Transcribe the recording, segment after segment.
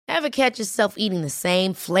Ever catch yourself eating the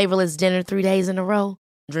same flavorless dinner 3 days in a row?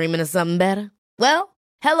 Dreaming of something better? Well,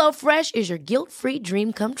 HelloFresh is your guilt-free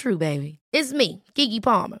dream come true, baby. It's me, Keke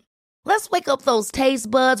Palmer. Let's wake up those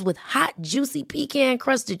taste buds with hot, juicy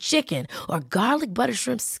pecan-crusted chicken or garlic butter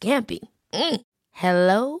shrimp scampi.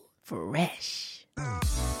 Hello Fresh.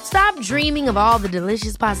 Stop dreaming of all the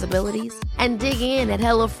delicious possibilities and dig in at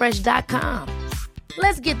HelloFresh.com.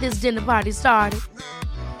 Let's get this dinner party started.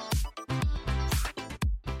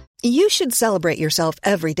 You should celebrate yourself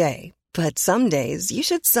every day, but some days you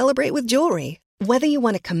should celebrate with jewelry. Whether you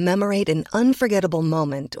want to commemorate an unforgettable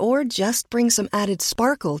moment or just bring some added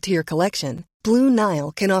sparkle to your collection, Blue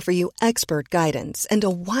Nile can offer you expert guidance and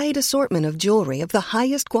a wide assortment of jewelry of the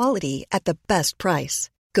highest quality at the best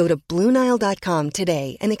price. Go to BlueNile.com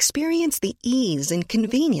today and experience the ease and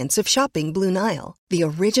convenience of shopping Blue Nile, the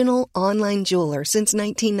original online jeweler since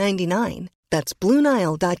 1999. That's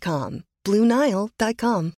BlueNile.com.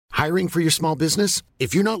 BlueNile.com. Hiring for your small business?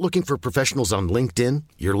 If you're not looking for professionals on LinkedIn,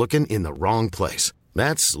 you're looking in the wrong place.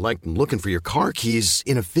 That's like looking for your car keys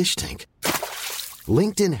in a fish tank.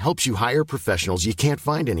 LinkedIn helps you hire professionals you can't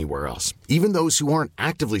find anywhere else, even those who aren't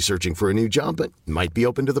actively searching for a new job but might be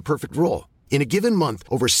open to the perfect role. In a given month,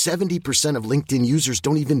 over 70% of LinkedIn users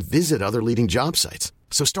don't even visit other leading job sites.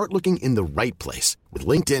 So start looking in the right place. With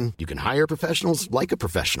LinkedIn, you can hire professionals like a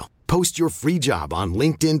professional. Post your free job on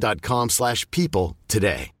linkedin.com/people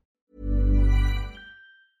today.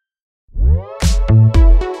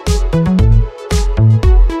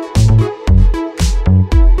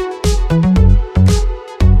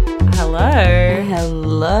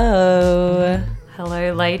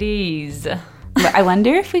 Hello, ladies. I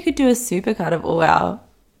wonder if we could do a supercut of all our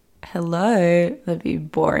hello. That'd be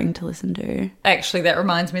boring to listen to. Actually, that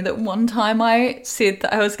reminds me that one time I said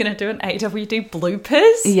that I was going to do an AWD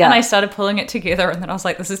bloopers. Yeah. And I started pulling it together and then I was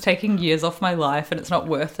like, this is taking years off my life and it's not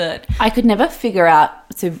worth it. I could never figure out.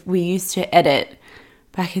 So we used to edit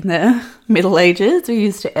back in the Middle Ages. We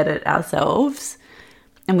used to edit ourselves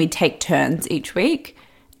and we'd take turns each week.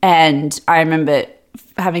 And I remember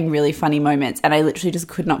having really funny moments and I literally just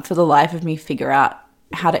could not for the life of me figure out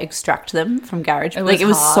how to extract them from GarageBand. It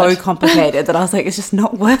was so complicated that I was like, it's just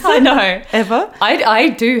not worth it. I know. Ever. I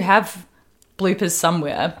do have bloopers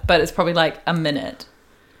somewhere, but it's probably like a minute.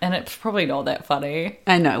 And it's probably not that funny.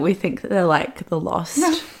 I know. We think that they're like the lost,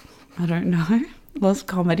 I don't know, lost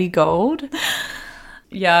comedy gold.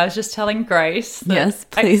 Yeah, I was just telling Grace. Yes,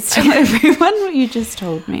 please tell everyone what you just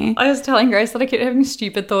told me. I was telling Grace that I kept having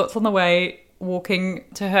stupid thoughts on the way walking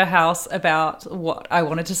to her house about what I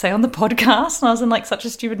wanted to say on the podcast. And I was in like such a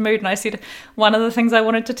stupid mood. And I said, one of the things I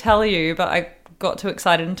wanted to tell you, but I got too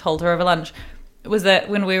excited and told her over lunch, was that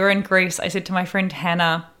when we were in Greece, I said to my friend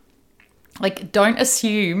Hannah, like, don't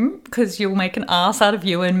assume because you'll make an ass out of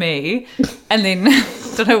you and me. And then,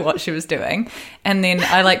 don't know what she was doing. And then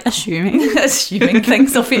I like assuming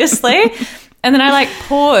things, obviously. And then I like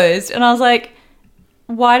paused and I was like,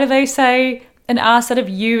 why do they say an ass out of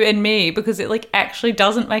you and me? Because it like actually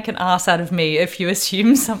doesn't make an ass out of me if you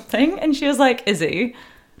assume something. And she was like, Izzy,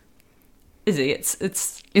 it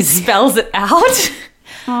spells it out.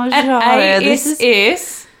 Oh, and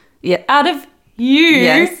ASS out of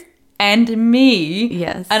you and me.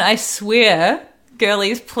 Yes. And I swear,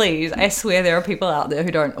 girlies, please, I swear there are people out there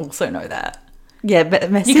who don't also know that. Yeah, but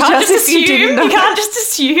message you can't us just if you didn't know. You can't just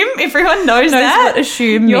assume. Everyone knows that.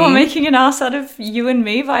 Assume You're me. making an ass out of you and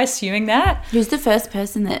me by assuming that. Who's the first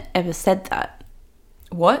person that ever said that?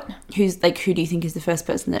 What? Who do you think is the first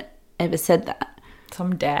person that ever said that?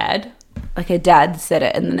 Some dad. Like a dad said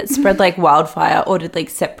it and then it spread like wildfire, or did like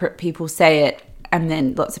separate people say it and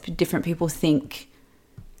then lots of different people think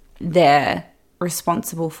they're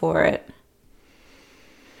responsible for it?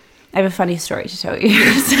 I have a funny story to tell you.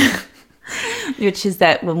 Which is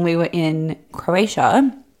that when we were in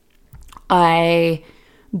Croatia, I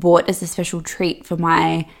bought as a special treat for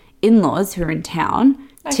my in-laws who are in town.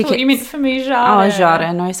 I thought you meant for me, Jada. Oh,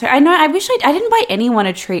 Jada, no. Sorry. I know, I wish I didn't buy anyone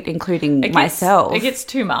a treat, including myself. It gets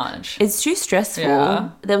too much. It's too stressful.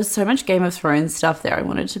 Yeah. There was so much Game of Thrones stuff there. I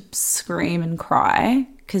wanted to scream and cry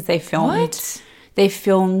because they filmed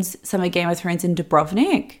some of Game of Thrones in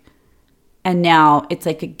Dubrovnik. And now it's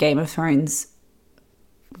like a Game of Thrones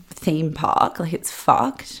theme park. Like, it's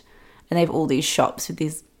fucked. And they have all these shops with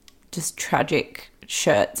these just tragic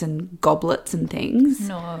shirts and goblets and things.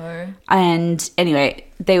 No. And anyway,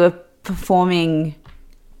 they were performing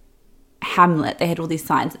Hamlet. They had all these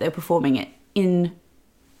signs that they were performing it in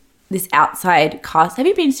this outside cast. Have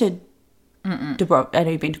you been to Dubrovnik? I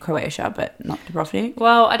know you've been to Croatia, but not Dubrovnik.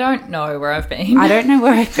 Well, I don't know where I've been. I don't know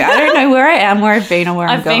where I've been. I don't know where I am, where I've been, or where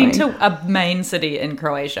I'm going. I've been to a main city in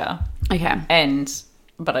Croatia. Okay. And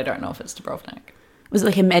but I don't know if it's Dubrovnik. It was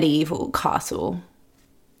like a medieval castle.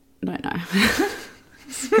 I don't know.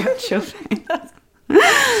 Scratch your face.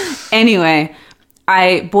 Anyway,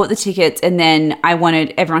 I bought the tickets and then I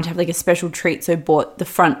wanted everyone to have like a special treat. So I bought the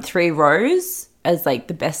front 3 rows as like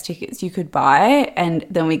the best tickets you could buy. And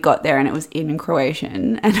then we got there and it was in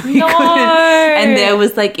Croatian. And we couldn't. And there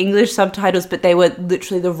was like English subtitles, but they were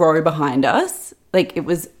literally the row behind us. Like it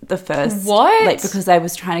was the first. What? Like because I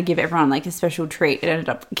was trying to give everyone like a special treat. It ended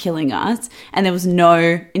up killing us. And there was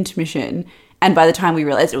no intermission. And by the time we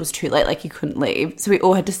realized it was too late, like you couldn't leave. So we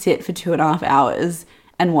all had to sit for 2.5 hours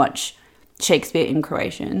and watch Shakespeare in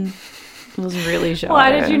Croatian. It was really shy.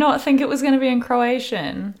 Why did you not think it was going to be in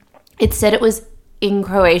Croatian? It said it was in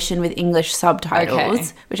Croatian with English subtitles,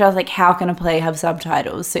 Okay. which I was like, how can a play have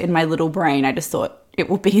subtitles? So in my little brain, I just thought it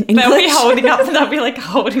will be in English. They'll be like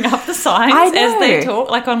holding up the signs I know. as they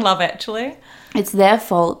talk, like on Love Actually. It's their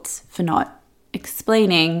fault for not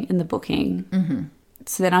explaining in the booking. Mm-hmm.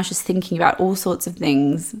 So then I was just thinking about all sorts of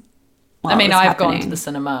things. I mean, I've gone to happening. the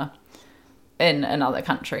cinema in another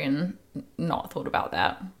country and not thought about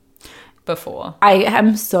that before. I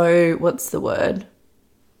am so, what's the word?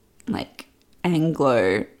 Like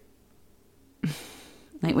Anglo,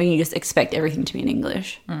 like when you just expect everything to be in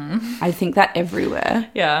English. I think that everywhere.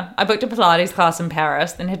 Yeah, I booked a Pilates class in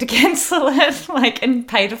Paris, then had to cancel it, like, and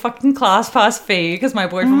paid a fucking class pass fee because my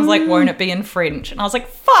boyfriend was like, "Won't it be in French?" And I was like,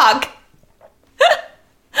 "Fuck."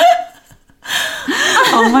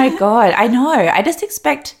 Oh my God. I know. I just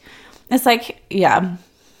expect, it's like, yeah.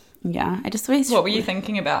 I just always What were you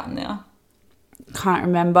thinking about in there? can't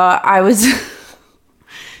remember. I was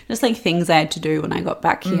just like things I had to do when I got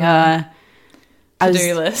back here.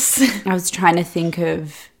 To-do list. I was trying to think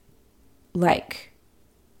of like,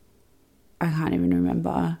 I can't even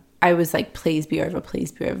remember. I was like, please be over,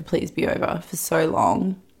 please be over, please be over for so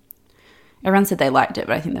long. Everyone said they liked it,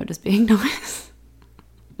 but I think they were just being nice.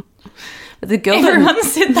 But the girl Everyone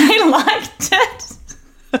said they liked it.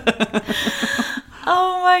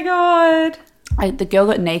 Oh my God. the girl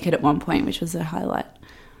got naked at one point, which was a highlight.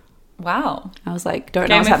 Wow. I was like, don't know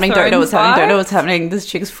Game what's of happening, don't know what's Thrones happening, don't know vibes? what's happening. This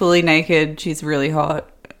chick's fully naked. She's really hot.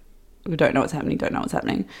 We don't know what's happening, don't know what's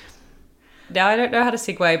happening. Now I don't know how to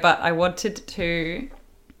segue, but I wanted to...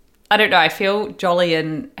 I don't know, I feel jolly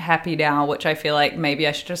and happy now, which I feel like maybe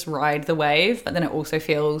I should just ride the wave, but then it also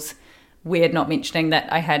feels weird not mentioning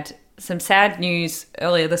that I had some sad news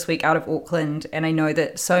earlier this week out of Auckland, and I know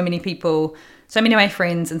that so many people, so many of my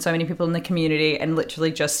friends and so many people in the community and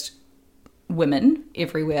literally just women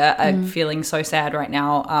everywhere are feeling so sad right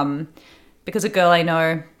now because a girl I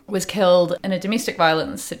know was killed in a domestic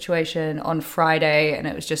violence situation on Friday, and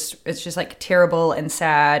it's just like terrible and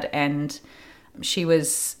sad, and she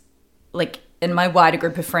was like in my wider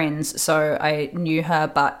group of friends, so I knew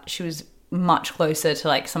her, but she was much closer to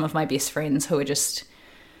like some of my best friends who are just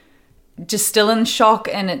still in shock,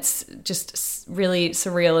 and it's just really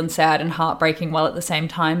surreal and sad and heartbreaking, while at the same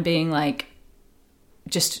time being like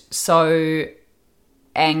just so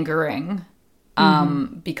angering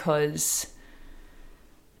because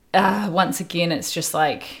once again it's just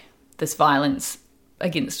like this violence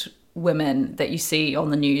against women that you see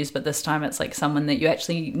on the news, but this time it's like someone that you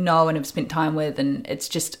actually know and have spent time with, and it's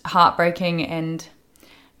just heartbreaking and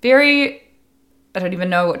very, I don't even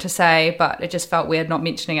know what to say, but it just felt weird not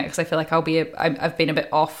mentioning it because I feel like I've been a bit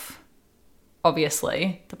off,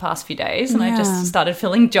 obviously, the past few days, and I just started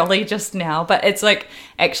feeling jolly just now. But it's like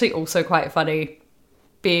actually also quite funny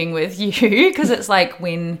being with you because it's like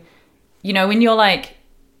when you're like,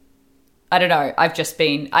 I don't know, I've just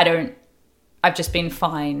been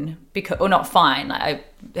fine because, or not fine, like I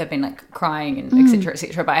have been like crying and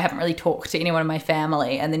etc, but I haven't really talked to anyone in my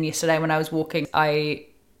family. And then yesterday when I was walking, I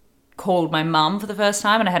called my mum for the first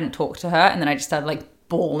time and I hadn't talked to her, and then I just started like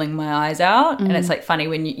bawling my eyes out. And it's like funny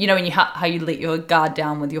when how you let your guard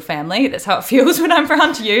down with your family, that's how it feels when I'm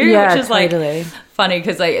around you, which is totally. like funny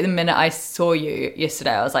because like the minute I saw you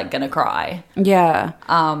yesterday I was like gonna cry. Yeah.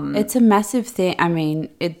 It's a massive thing. I mean,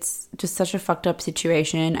 it's just such a fucked up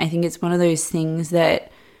situation. I think it's one of those things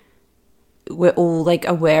that we're all like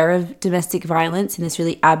aware of domestic violence in this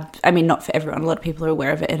really I mean, not for everyone. A lot of people are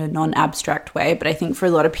aware of it in a non-abstract way, but I think for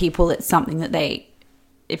a lot of people it's something that they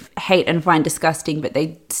hate and find disgusting, but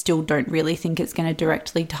they still don't really think it's going to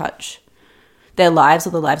directly touch their lives or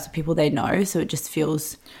the lives of people they know. So it just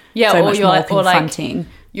feels so much more confronting. Or like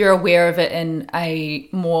you're aware of it in a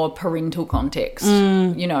more parental context,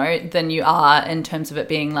 than you are in terms of it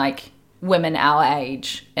being like women our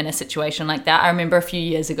age in a situation like that. I remember a few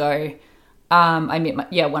years ago, I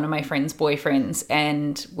met one of my friend's boyfriends,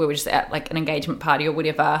 and we were just at like an engagement party or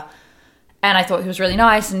whatever, And I thought he was really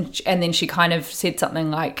nice. And then she kind of said something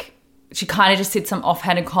like, she kind of just said some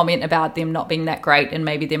offhanded comment about them not being that great and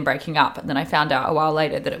maybe them breaking up. And then I found out a while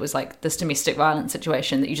later that it was like this domestic violence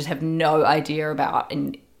situation that you just have no idea about.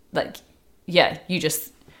 And like, yeah, you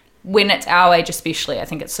just, when it's our age especially, I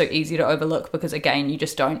think it's so easy to overlook because, again, you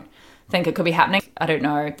just don't think it could be happening. I don't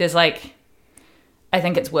know. There's like, I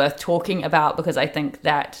think it's worth talking about because I think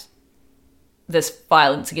that this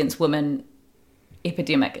violence against women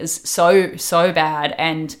epidemic is so bad.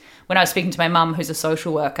 And when I was speaking to my mum, who's a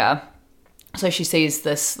social worker, so she sees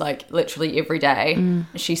this like literally every day,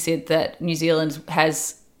 she said that New Zealand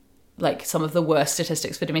has like some of the worst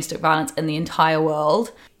statistics for domestic violence in the entire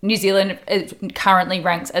world. New Zealand currently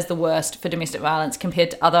ranks as the worst for domestic violence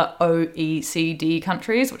compared to other OECD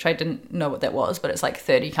countries, which I didn't know what that was, but it's like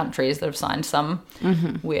 30 countries that have signed some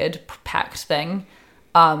weird pact thing.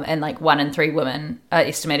 And like 1 in 3 women are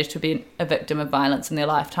estimated to be a victim of violence in their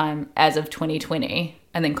lifetime as of 2020.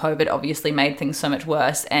 And then COVID obviously made things so much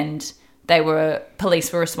worse. And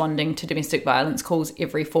police were responding to domestic violence calls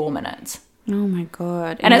every 4 minutes. Oh my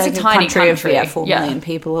God. And it's like a tiny country of 4 million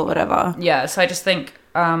people or whatever. Yeah. So I just think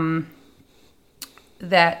that,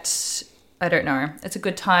 I don't know, it's a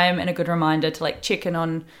good time and a good reminder to like check in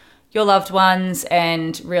on your loved ones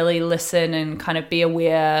and really listen and kind of be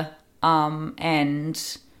aware. I'm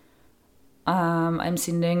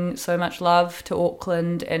sending so much love to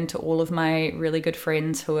Auckland and to all of my really good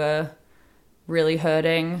friends who are really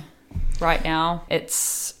hurting right now.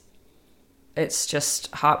 It's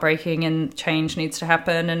just heartbreaking and change needs to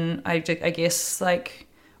happen. And I guess like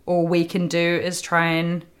all we can do is try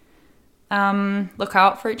and look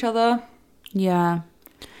out for each other. Yeah.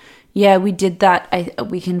 Yeah, we did that.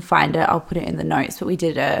 We can find it. I'll put it in the notes. But we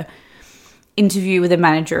did a interview with a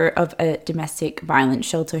manager of a domestic violence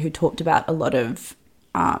shelter who talked about a lot of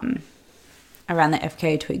around the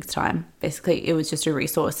FKA Twigs time. Basically, it was just a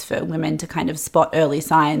resource for women to kind of spot early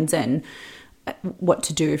signs and what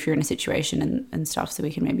to do if you're in a situation and stuff. So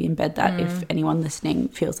we can maybe embed that if anyone listening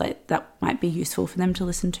feels like that might be useful for them to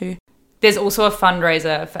listen to. There's also a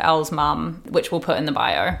fundraiser for Elle's mum, which we'll put in the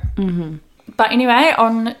bio. Mm-hmm. But anyway,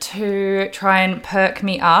 on to try and perk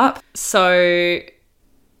me up. So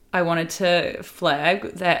I wanted to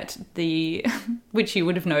flag that which you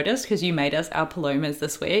would have noticed because you made us our Palomas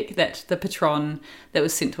this week, that the Patron that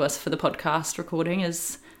was sent to us for the podcast recording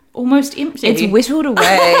is almost empty. It's whittled away.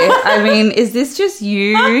 I mean, is this just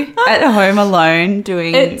you at home alone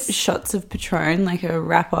doing shots of Patron like a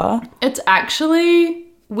rapper? It's actually,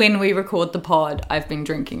 when we record the pod, I've been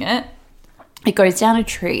drinking it. It goes down a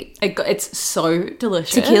treat. It's so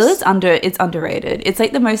delicious. Tequila's it's underrated. It's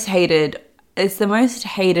like the most hated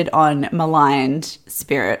on, maligned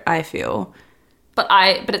spirit, I feel. But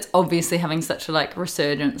it's obviously having such a like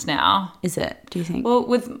resurgence now. Is it? Do you think? Well,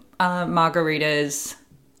 with margaritas,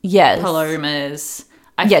 yes, Palomas,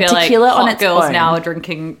 I feel tequila like hot girls now are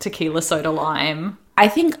drinking tequila soda lime. I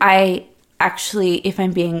think I actually, if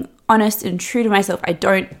I'm being honest and true to myself, I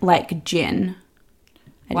don't like gin.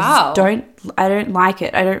 I don't like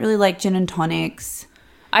it. I don't really like gin and tonics.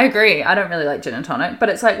 I agree. I don't really like gin and tonic, but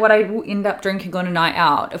it's like what I will end up drinking on a night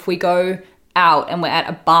out. If we go out and we're at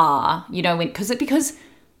a bar, you know, because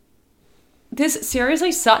there's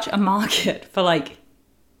seriously such a market for like,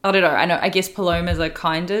 I don't know. I guess Palomas are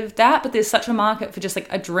kind of that, but there's such a market for just like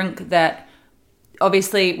a drink that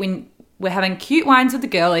obviously when we're having cute wines with the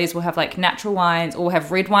girlies, we'll have like natural wines, or we'll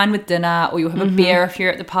have red wine with dinner, or you'll have a beer if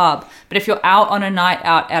you're at the pub. But if you're out on a night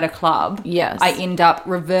out at a club, yes, I end up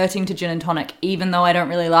reverting to gin and tonic, even though I don't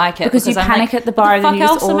really like it. Because you panic at the bar and then you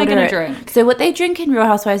just order am I gonna it. Drink? So what they drink in Real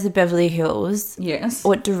Housewives of Beverly Hills, yes,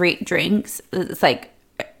 what Dorit drinks, it's like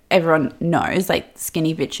everyone knows, like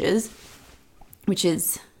skinny bitches, which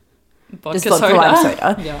is vodka just vodka lime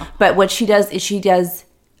soda. Yeah. But what she does is she does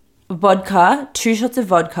vodka, 2 shots of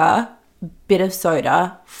vodka, bit of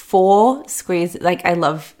soda, 4 squeeze, like I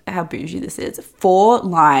love how bougie this is, 4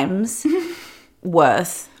 limes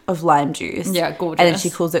worth of lime juice. Yeah, gorgeous. And then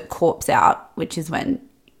she calls it corpse out, which is when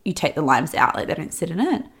you take the limes out, like they don't sit in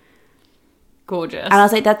it. Gorgeous. And I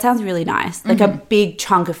was like, that sounds really nice. Like a big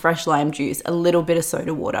chunk of fresh lime juice, a little bit of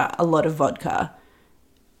soda water, a lot of vodka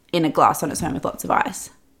in a glass on its own with lots of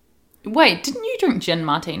ice. Wait, didn't you drink gin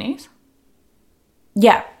martinis?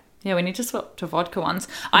 Yeah. Yeah, we need to swap to vodka ones.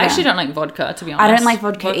 I actually don't like vodka, to be honest. I don't like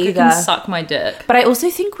vodka either. Can suck my dick. But I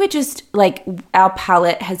also think we're just, like, our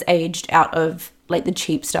palate has aged out of, like, the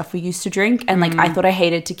cheap stuff we used to drink. And, like, I thought I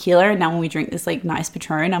hated tequila. And now when we drink this, like, nice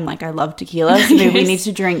Patron, I'm like, I love tequila. So maybe we need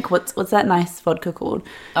to drink, what's that nice vodka called?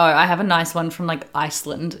 Oh, I have a nice one from, like,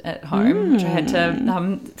 Iceland at home, which I had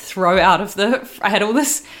to throw out of I had all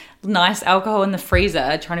this nice alcohol in the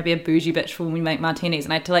freezer, trying to be a bougie bitch for when we make martinis,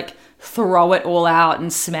 and I had to like throw it all out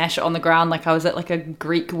and smash it on the ground like I was at like a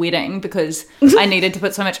Greek wedding because I needed to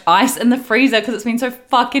put so much ice in the freezer because it's been so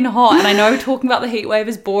fucking hot. And I know talking about the heat wave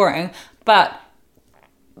is boring, but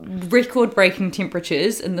record-breaking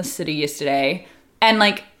temperatures in the city yesterday, and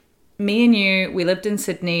like me and you, we lived in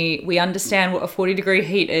Sydney, we understand what a 40-degree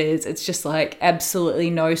heat is. It's just like absolutely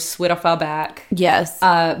no sweat off our back. Yes.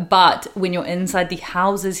 But when you're inside the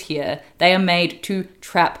houses here, they are made to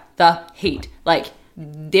trap the heat. Like,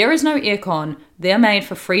 there is no aircon. They're made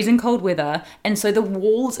for freezing cold weather. And so the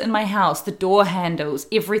walls in my house, the door handles,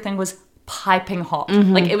 everything was piping hot.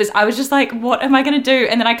 Like I was just like, what am I going to do?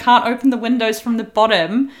 And then I can't open the windows from the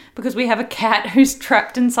bottom because we have a cat who's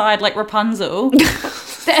trapped inside like Rapunzel.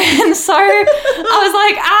 And so I was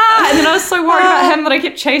like, and then I was so worried about him that I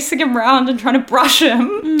kept chasing him around and trying to brush him.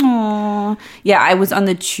 Aww. Yeah, I was on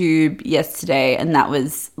the tube yesterday and that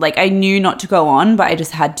was like, I knew not to go on, but I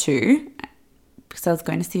just had to. Because I was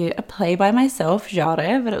going to see a play by myself,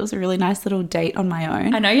 Jare, but it was a really nice little date on my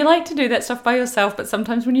own. I know you like to do that stuff by yourself, but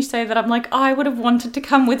sometimes when you say that, I'm like, I would have wanted to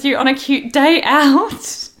come with you on a cute day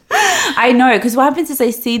out. I know, because what happens is I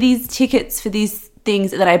see these tickets for these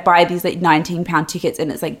things that I buy, these like £19 tickets,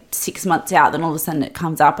 and it's like 6 months out, then all of a sudden it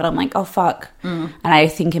comes up and I'm like, oh, fuck. And I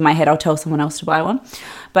think in my head I'll tell someone else to buy one.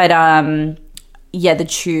 But yeah, the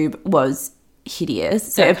tube was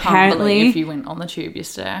hideous. So apparently, if you went on the tube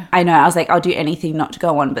yesterday, I know, I was like, I'll do anything not to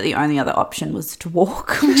go on, but the only other option was to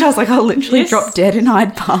walk, which I was like, I'll literally drop dead in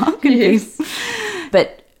Hyde Park.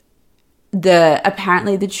 But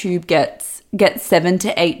apparently the tube gets 7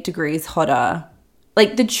 to 8 degrees hotter.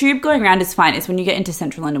 Like the tube going around is fine. It's when you get into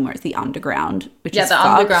central London where it's the underground, which is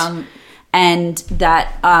fucked. Underground, and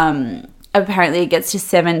that apparently it gets to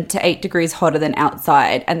 7 to 8 degrees hotter than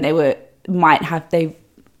outside, and they were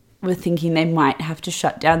thinking they might have to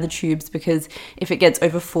shut down the tubes because if it gets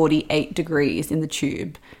over 48 degrees in the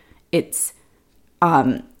tube, it's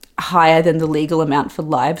higher than the legal amount for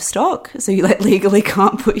livestock. So you like legally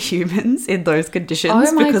can't put humans in those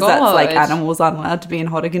conditions because that's like animals aren't allowed to be in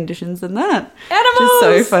hotter conditions than that. Animals!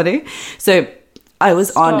 Which is so funny. So I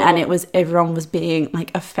was on and everyone was being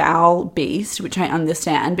like a foul beast, which I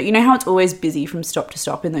understand. But you know how it's always busy from stop to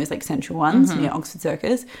stop in those like central ones near Oxford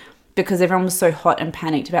Circus? Because everyone was so hot and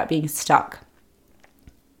panicked about being stuck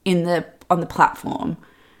on the platform.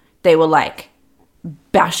 They were like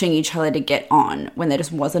bashing each other to get on when there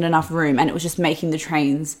just wasn't enough room, and it was just making the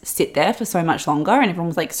trains sit there for so much longer, and everyone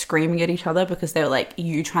was like screaming at each other because they were like,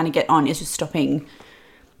 you trying to get on is just stopping.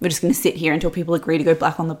 We're just going to sit here until people agree to go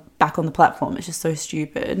back on the platform. It's just so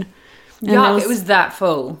stupid. Yeah, it was that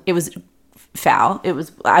full. It was foul.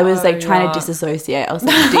 I was like trying to disassociate. I was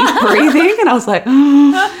like deep breathing and I was like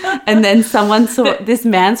and then someone saw this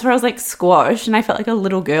man saw I was like squashed and I felt like a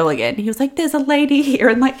little girl again. He was like, there's a lady here,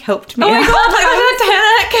 and like helped me. Oh my god, like the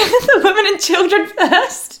Titanic. The women and children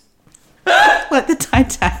first. Like the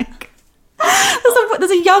Titanic.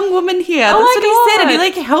 There's a young woman here. That's what he said, and he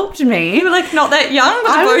like helped me. You were like not that young,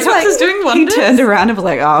 but the Botox is doing wonders. He turned around and was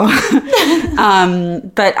like, oh.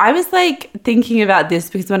 But I was like thinking about this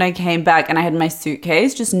because when I came back and I had my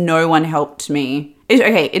suitcase, just no one helped me.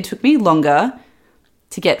 It took me longer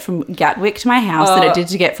to get from Gatwick to my house than it did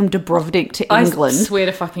to get from Dubrovnik to England. I swear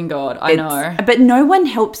to fucking God, I know. But no one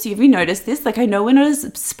helps you. Have you noticed this? Like, I know we're not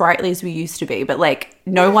as sprightly as we used to be, but like,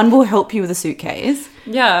 no one will help you with a suitcase.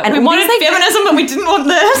 Yeah, and we wanted feminism, but we didn't want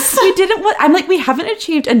this. We didn't want. I'm like, we haven't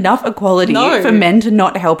achieved enough equality for men to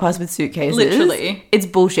not help us with suitcases. Literally, it's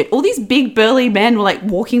bullshit. All these big burly men were like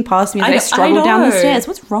walking past me and they struggled down the stairs.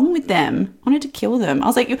 What's wrong with them? I wanted to kill them. I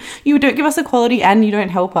was like, you don't give us equality and you don't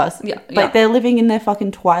help us. Like they're living in their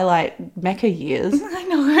fucking Twilight Mecca years. I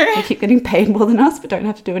know. They keep getting paid more than us, but don't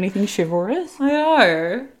have to do anything chivalrous. I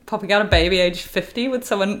know. Popping out a baby age 50 with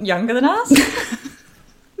someone younger than us.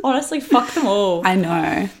 Honestly, fuck them all. I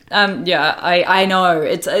know. Yeah, I know.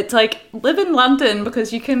 It's like live in London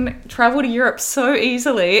because you can travel to Europe so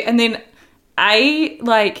easily, and then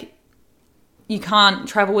you can't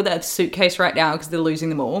travel with a suitcase right now because they're losing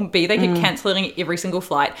them all. B, they keep cancelling every single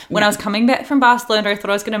flight. When I was coming back from Barcelona, I thought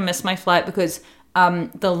I was going to miss my flight because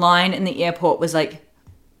the line in the airport was like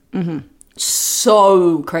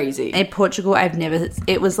so crazy. In Portugal,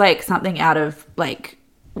 it was like something out of like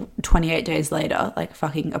 28 Days Later, like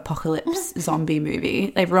fucking apocalypse zombie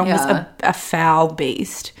movie. Everyone was a foul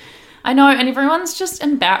beast. I know, and everyone's just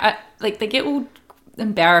like they get all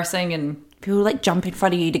embarrassing and people like jump in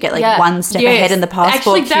front of you to get like one step ahead in the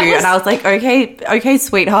passport queue, and I was like, okay,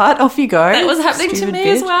 sweetheart, off you go. That was happening to me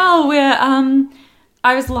as well, where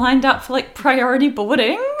I was lined up for like priority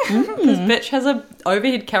boarding because bitch has a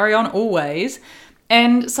overhead carry-on always.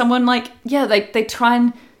 and someone like, yeah, they try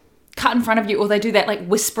and cut in front of you, or they do that like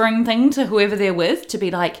whispering thing to whoever they're with to be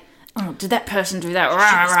like, oh, did that person do that?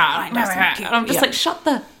 And I'm just like, shut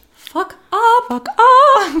the fuck up. Fuck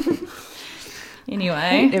up.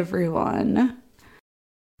 Anyway. Everyone.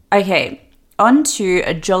 Okay, on to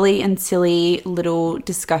a jolly and silly little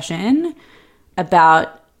discussion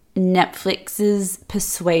about Netflix's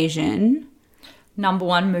Persuasion. Number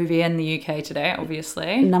one movie in the UK today,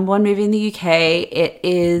 obviously. Number one movie in the UK. It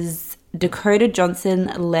is Dakota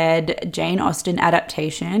Johnson-led Jane Austen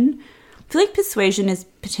adaptation. I feel like Persuasion is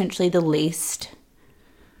potentially the least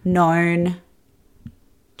known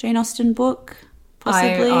Jane Austen book,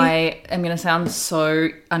 possibly. I am going to sound so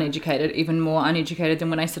uneducated, even more uneducated than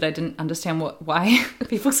when I said I didn't understand why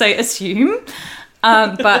people say assume.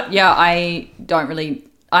 But yeah, I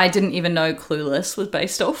didn't even know Clueless was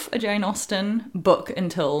based off a Jane Austen book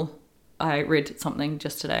until I read something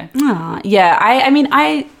just today. Yeah, I mean,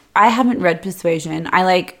 I haven't read Persuasion.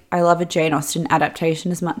 I love a Jane Austen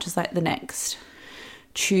adaptation as much as like the next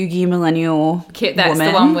chuggy millennial That's woman.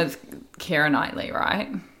 the one with Keira Knightley, right?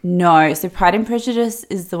 No, so Pride and Prejudice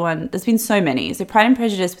is the one. There's been so many. So Pride and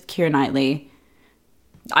Prejudice with Keira Knightley.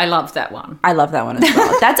 I love that one. I love that one as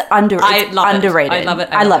well. That's underrated. I love it.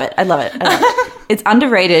 I love it. It's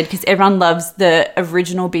underrated because everyone loves the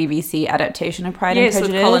original BBC adaptation of Pride and Prejudice.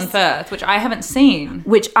 Yes, with Colin Firth, which I haven't seen.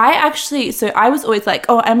 Which I was always like,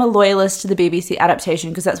 oh, I'm a loyalist to the BBC adaptation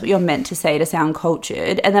because that's what you're meant to say to sound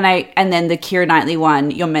cultured. And then the Keira Knightley one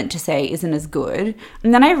you're meant to say isn't as good.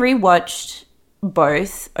 And then I rewatched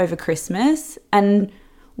both over Christmas, and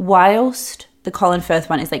whilst the Colin Firth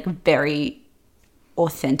one is like very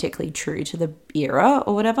authentically true to the era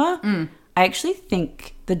or whatever, I actually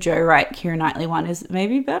think the Joe Wright Keira Knightley one is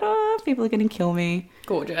maybe better. People are going to kill me.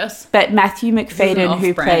 Gorgeous. But Matthew McFadyen,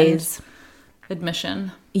 who plays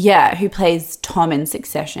admission, who plays Tom in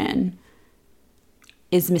Succession,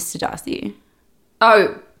 is Mr. Darcy.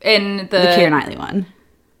 Oh, in the Keira Knightley one.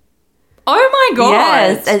 Oh my god!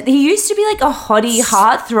 Yes, he used to be like a hottie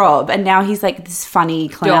heartthrob, and now he's like this funny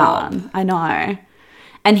clown. I know.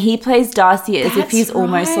 And he plays Darcy as if he's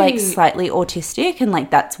almost like slightly autistic, and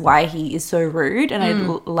like that's why he is so rude. And I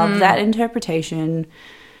love that interpretation.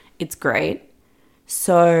 It's great.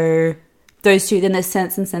 So those two. Then there's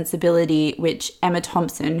Sense and Sensibility, which Emma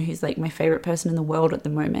Thompson, who's like my favorite person in the world at the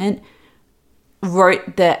moment,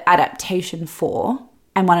 wrote the adaptation for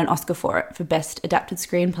and won an Oscar for it for Best Adapted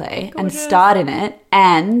Screenplay. Gorgeous. And starred in it.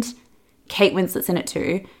 And Kate Winslet's in it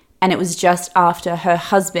too. And it was just after her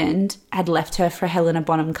husband had left her for Helena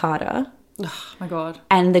Bonham Carter. Oh my God.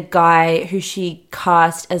 And the guy who she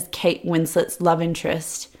cast as Kate Winslet's love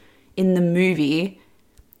interest in the movie,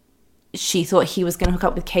 she thought he was going to hook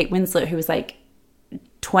up with Kate Winslet, who was like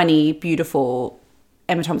 20, beautiful.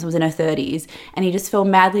 Emma Thompson was in her 30s. And he just fell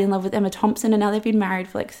madly in love with Emma Thompson, and now they've been married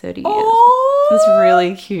for like 30 years. Oh, it's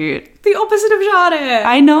really cute. The opposite of Jade.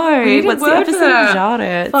 I know. What's the opposite of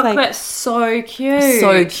Jade? Fuck, like, that's so cute.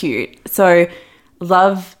 So cute. So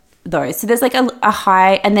love those. So there's like a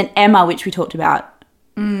high, and then Emma, which we talked about,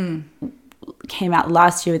 came out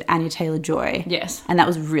last year with Anya Taylor-Joy. Yes. And that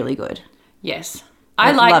was really good. Yes.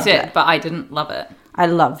 I liked it, but I didn't love it. I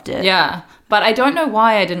loved it. Yeah. But I don't know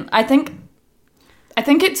why I didn't. I think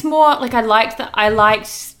it's more like I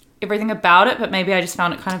liked everything about it, but maybe I just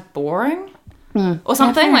found it kind of boring or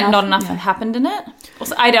something. Yeah, like not enough happened in it.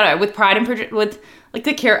 Also, I don't know. With Pride and Prejudice, with like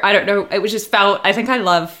the care, I don't know. It was just felt. I think I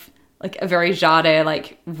love like a very Jade,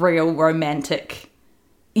 like real romantic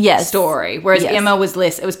story. Whereas Emma was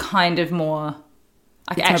less. It was kind of more.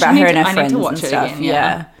 Like, it's about her and her friends I need to watch and it stuff.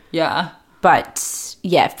 again. Yeah. But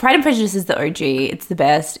yeah, Pride and Prejudice is the OG. It's the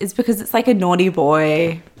best. It's because it's like a naughty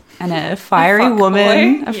boy and a fiery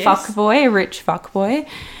woman, a fuck boy, a rich fuck boy.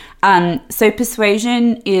 So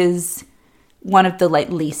Persuasion is one of the like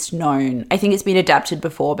least known. I think it's been adapted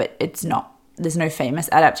before, but it's not. There's no famous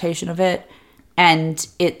adaptation of it, and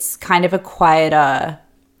it's kind of a quieter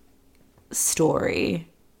story.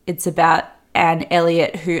 It's about Anne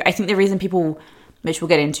Elliot, who I think the reason people, which we'll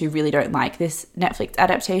get into, really don't like this Netflix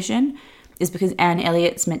adaptation is because Anne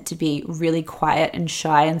Elliot's meant to be really quiet and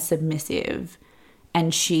shy and submissive.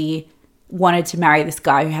 And she wanted to marry this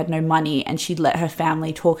guy who had no money, and she'd let her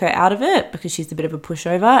family talk her out of it because she's a bit of a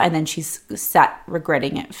pushover. And then she's sat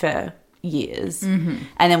regretting it for years. Mm-hmm.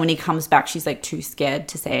 And then when he comes back, she's like too scared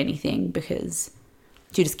to say anything because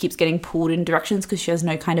she just keeps getting pulled in directions because she has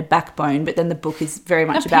no kind of backbone. But then the book is very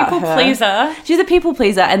much about her. People pleaser. She's a people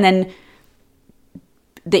pleaser. And then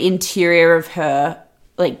the interior of her,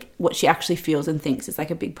 like what she actually feels and thinks, is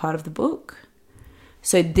like a big part of the book.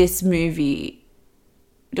 So this movie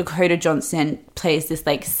Dakota Johnson plays this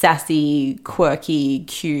like sassy, quirky,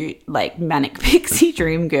 cute, like manic pixie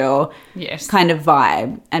dream girl kind of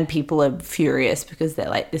vibe. And people are furious because they're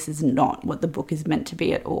like, this is not what the book is meant to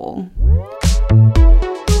be at all.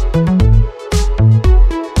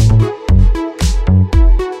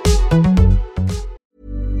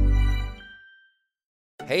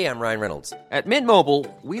 Hey, I'm Ryan Reynolds. At Mint Mobile,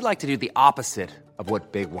 we like to do the opposite of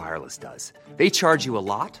what Big Wireless does. They charge you a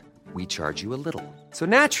lot, we charge you a little. So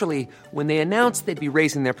naturally, when they announced they'd be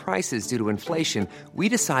raising their prices due to inflation, we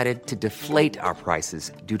decided to deflate our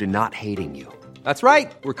prices due to not hating you. That's right.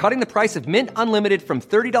 We're cutting the price of Mint Unlimited from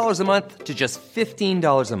 $30 a month to just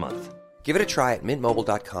 $15 a month. Give it a try at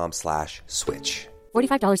mintmobile.com/switch.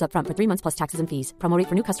 $45 up front for 3 months plus taxes and fees. Promo rate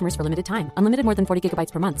for new customers for limited time. Unlimited more than 40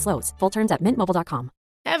 gigabytes per month. Slows full terms at mintmobile.com.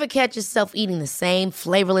 Ever catch yourself eating the same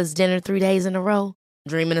flavorless dinner 3 days in a row?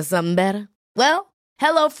 Dreaming of something better? Well,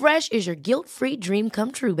 HelloFresh is your guilt-free dream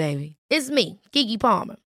come true, baby. It's me, Keke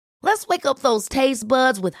Palmer. Let's wake up those taste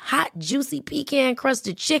buds with hot, juicy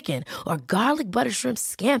pecan-crusted chicken or garlic butter shrimp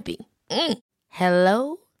scampi.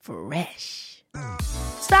 Hello Fresh.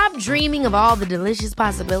 Stop dreaming of all the delicious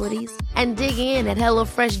possibilities and dig in at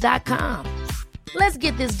HelloFresh.com. Let's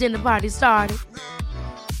get this dinner party started.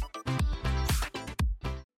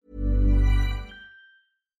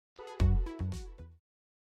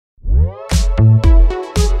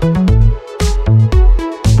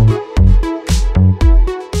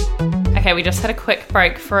 Okay, we just had a quick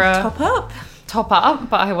break for a top up,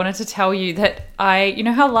 but I wanted to tell you that you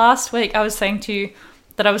know how last week I was saying to you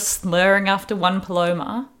that I was slurring after one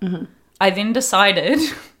Paloma? Mm-hmm. I then decided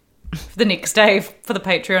the next day for the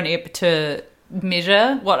Patreon ep to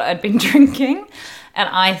measure what I'd been drinking, and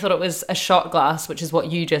I thought it was a shot glass, which is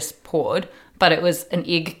what you just poured, but it was an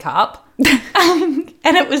egg cup, and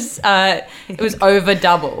it was over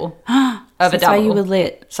double. That's why you were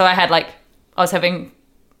lit. So I was having,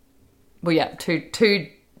 well, yeah, two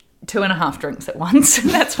and a half drinks at once.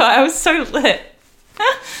 That's why I was so lit.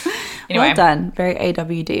 Anyway, well done. Very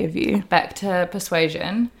AWD of you. Back to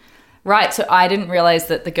Persuasion. Right, so I didn't realise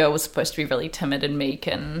that the girl was supposed to be really timid and meek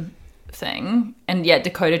and thing. And yet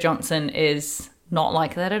Dakota Johnson is not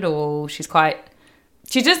like that at all. She's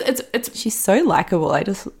so likable. I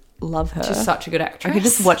just love her. She's such a good actress. I could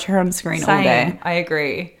just watch her on screen all day. I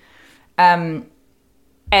agree. And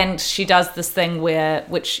she does this thing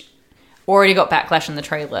which already got backlash in the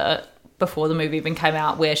trailer before the movie even came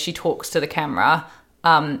out, where she talks to the camera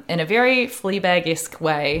in a very Fleabag-esque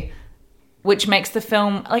way, which makes the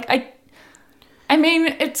film, like, I mean,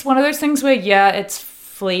 it's one of those things where, yeah, it's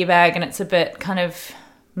Fleabag and it's a bit kind of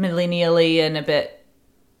millennial-y and a bit,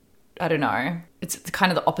 I don't know, it's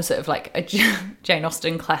kind of the opposite of like a Jane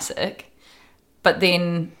Austen classic. But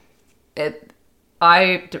then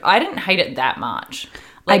I didn't hate it that much.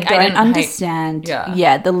 Like, I don't understand.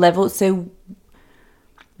 The level. So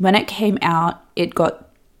when it came out,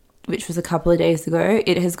 which was a couple of days ago,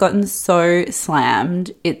 it has gotten so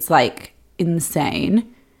slammed. It's like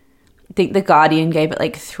insane. I think The Guardian gave it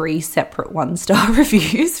like 3 separate 1-star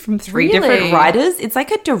reviews from 3 different writers. It's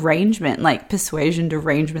like a derangement, like persuasion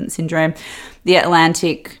derangement syndrome. The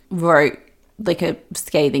Atlantic wrote like a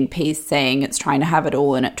scathing piece saying it's trying to have it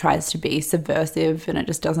all and it tries to be subversive and it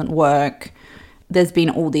just doesn't work. There's been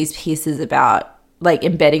all these pieces about like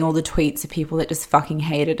embedding all the tweets of people that just fucking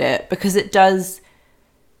hated it because it does.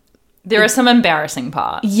 There are some embarrassing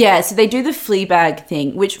parts. Yeah, so they do the Fleabag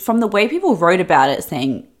thing, which from the way people wrote about it,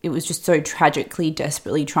 saying it was just so tragically,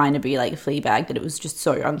 desperately trying to be like Fleabag that it was just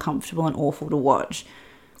so uncomfortable and awful to watch.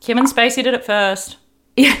 Kevin Spacey did it first.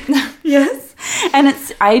 Yeah. Yes. And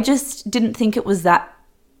I just didn't think it was that.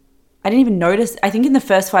 I didn't even notice. I think in the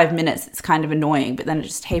first 5 minutes it's kind of annoying, but then it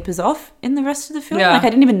just tapers off in the rest of the film. Yeah. Like I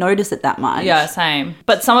didn't even notice it that much. Yeah, same.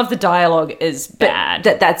 But some of the dialogue is bad.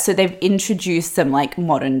 That's so they've introduced some like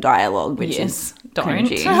modern dialogue, which is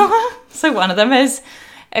cringy. So one of them is,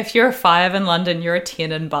 if you're a 5 in London, you're a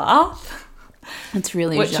 10 in Bath. It's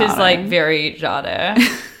really which Jada. Is like very Jada.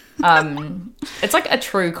 It's like a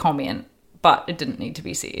true comment, but it didn't need to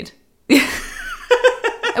be said.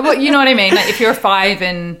 Well, you know what I mean? Like if you're a 5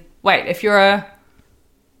 in... Wait, if you're a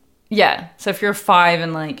 5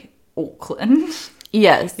 in like Auckland,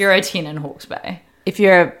 yes, you're a 10 in Hawke's Bay. If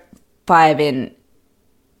you're a 5 in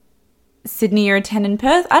Sydney, you're a 10 in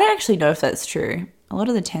Perth. I don't actually know if that's true. A lot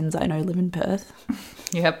of the 10s I know live in Perth.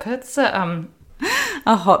 Yeah, Perth's a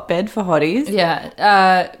hotbed for hotties.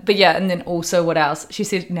 Yeah, but yeah, and then also what else? She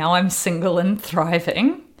said, "Now I'm single and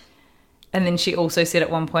thriving," and then she also said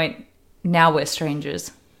at one point, "Now we're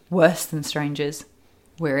strangers, worse than strangers."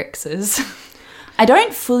 We're exes. I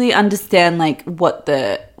don't fully understand like what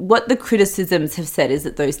the criticisms have said is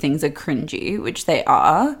that those things are cringy, which they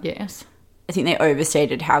are. Yes. I think they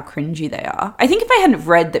overstated how cringy they are. I think if I hadn't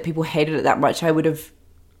read that people hated it that much, I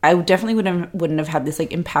definitely wouldn't have had this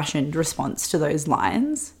like impassioned response to those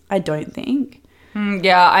lines. I don't think.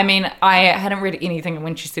 Yeah, I mean, I hadn't read anything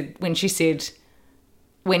when she said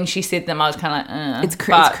them. I was kind of like, it's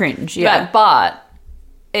cringe. Yeah, but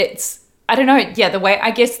it's, I don't know. Yeah, the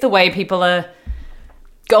way people are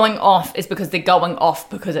going off is because they're going off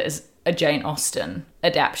because it is a Jane Austen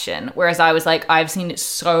adaptation. Whereas I was like, I've seen it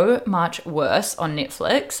so much worse on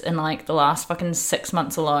Netflix in like the last fucking 6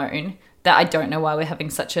 months alone that I don't know why we're having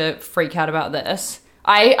such a freak out about this.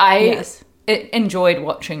 I enjoyed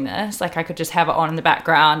watching this. Like I could just have it on in the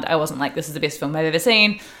background. I wasn't like, this is the best film I've ever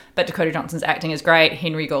seen. But Dakota Johnson's acting is great.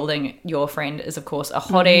 Henry Golding, your friend, is of course a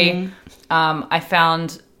hottie. I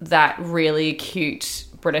found that really cute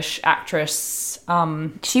British actress.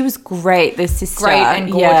 She was great. The sister, great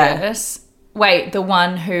and gorgeous. Yeah. Wait, the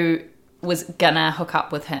one who was gonna hook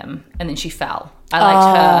up with him and then she fell. I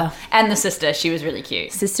liked her. And the sister, she was really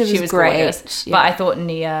cute. She was great. Gorgeous. Yeah. But I thought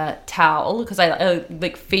Nia Towle, because I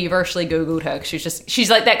like feverishly Googled her, because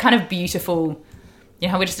she's like that kind of beautiful, you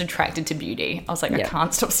know how we're just attracted to beauty. I was like, I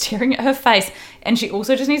can't stop staring at her face. And she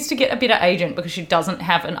also just needs to get a better agent because she doesn't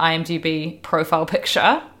have an IMDb profile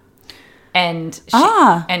picture. And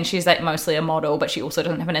she's like mostly a model, but she also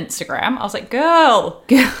doesn't have an Instagram. I was like, girl.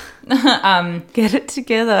 Get it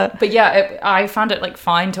together. But yeah, I found it like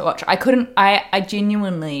fine to watch. I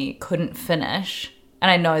genuinely couldn't finish. And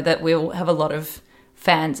I know that we'll have a lot of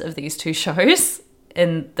fans of these two shows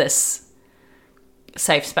in this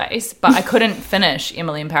safe space, but I couldn't finish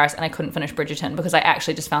Emily in Paris and I couldn't finish Bridgerton because I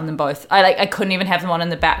actually just found them both. I couldn't even have them on in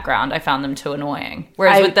the background. I found them too annoying.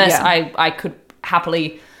 Whereas with this, I could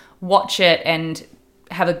happily watch it and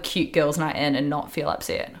have a cute girls' night in and not feel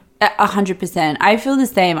upset. 100%. I feel the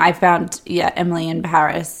same. I found, Emily in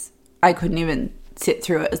Paris, I couldn't even sit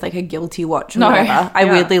through it as like a guilty watch or whatever. I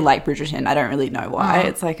weirdly like Bridgerton. I don't really know why.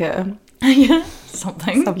 It's like a...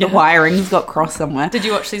 something. The wiring's got crossed somewhere. Did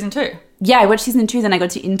you watch season 2? Yeah, I watched season 2. Then I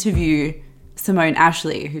got to interview Simone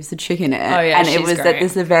Ashley, who's the chick in it. Oh, yeah, and it was great. At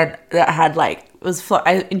this event that had like...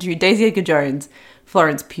 I interviewed Daisy Edgar Jones,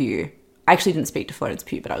 Florence Pugh. I actually didn't speak to Florence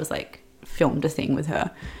Pugh, but I was like filmed a thing with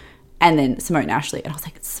her. And then Simone Ashley. And I was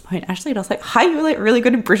like, it's Simone Ashley? And I was like, hi, you're like really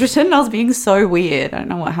good at Bridgerton? And I was being so weird. I don't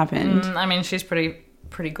know what happened. I mean, she's pretty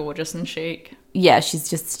gorgeous and chic. Yeah, she's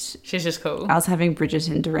just cool. I was having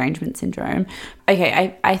Bridgerton derangement syndrome.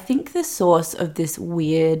 Okay, I think the source of this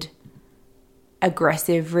weird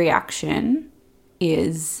aggressive reaction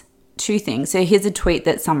is two things. So here's a tweet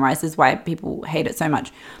that summarizes why people hate it so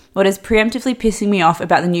much. What is preemptively pissing me off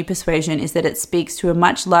about the new Persuasion is that it speaks to a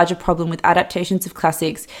much larger problem with adaptations of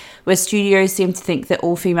classics, where studios seem to think that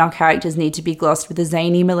all female characters need to be glossed with a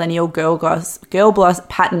zany millennial girl boss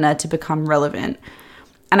patina to become relevant.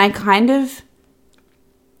 And I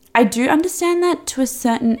do understand that to a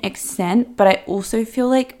certain extent, but I also feel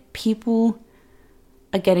like people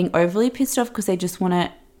are getting overly pissed off because they just want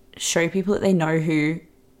to show people that they know who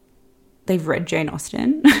they've read Jane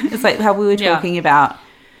Austen. It's like how we were talking about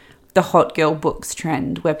the hot girl books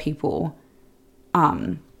trend where people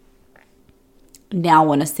now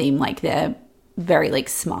want to seem like they're very like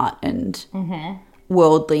smart and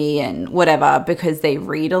worldly and whatever because they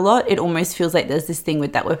read a lot. It almost feels like there's this thing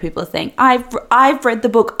with that where people are saying, I've read the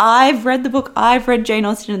book, I've read Jane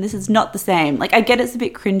Austen and this is not the same. Like I get it's a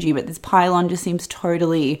bit cringy, but this pylon just seems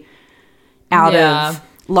totally out of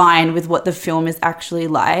line with what the film is actually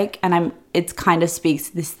like. And it kind of speaks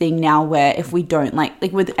to this thing now where if we don't like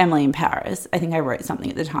with Emily in Paris, I think I wrote something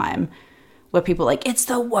at the time where people are like, it's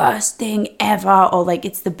the worst thing ever, or like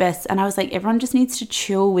it's the best. And I was like, everyone just needs to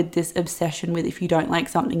chill with this obsession with if you don't like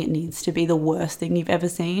something, it needs to be the worst thing you've ever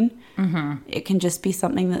seen. It can just be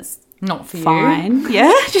something that's not for fine. you.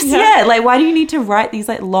 Yeah, like why do you need to write these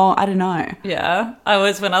like long, I don't know. Yeah,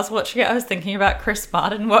 when I was watching it, I was thinking about Chris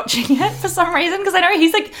Martin watching it for some reason because I know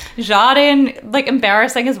he's like Jardin, like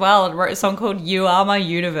embarrassing as well, and wrote a song called You Are My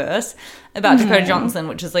Universe about Dakota Johnson,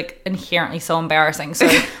 which is like inherently so embarrassing. So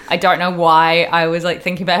I don't know why I was like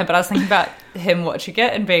thinking about it, but I was thinking about him watching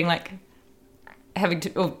it and being like, having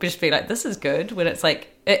to or just be like, this is good, when it's like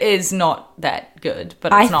it is not that good,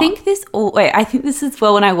 but it's not. I think this is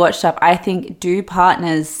well when I watched up, I think do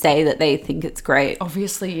partners say that they think it's great?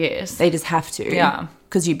 Obviously, yes. They just have to. Yeah.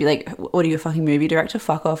 Because you'd be like, what are you, a fucking movie director?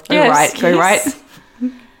 Fuck off. Go right.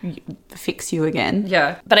 Fix you again.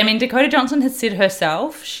 Yeah. But I mean, Dakota Johnson has said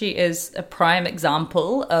herself, she is a prime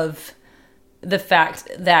example of the fact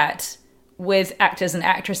that with actors and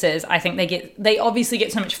actresses, I think they obviously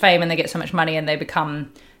get so much fame and they get so much money and they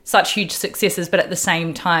become such huge successes, but at the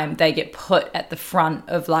same time they get put at the front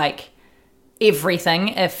of like everything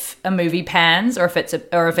if a movie pans or if it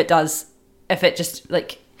just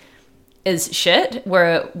like is shit.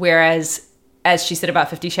 Whereas, as she said about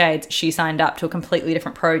 50 Shades, she signed up to a completely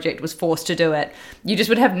different project, was forced to do it. You just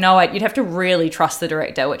would have you'd have to really trust the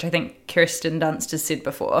director, which I think Kirsten Dunst has said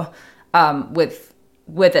before,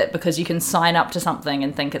 with it, because you can sign up to something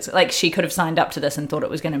and think it's like she could have signed up to this and thought it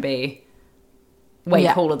was going to be way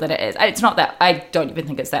cooler than it is. It's not that, I don't even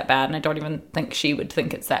think it's that bad, and I don't even think she would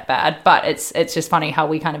think it's that bad, but it's just funny how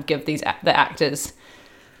we kind of give the actors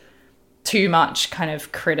too much kind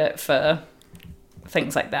of credit for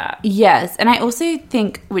things like that. Yes, and I also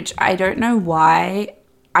think, which I don't know why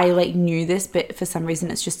I like knew this, but for some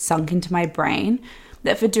reason it's just sunk into my brain,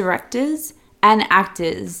 that for directors and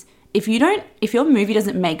actors, if your movie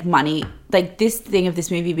doesn't make money, like this thing of this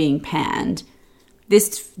movie being panned,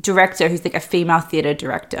 this director who's like a female theatre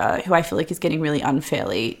director, who I feel like is getting really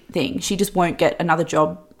unfairly she just won't get another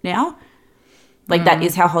job now. Like that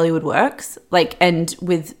is how Hollywood works. Like, and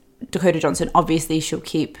with Dakota Johnson, obviously she'll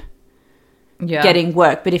keep getting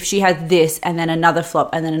work, but if she had this and then another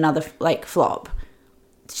flop and then another like flop,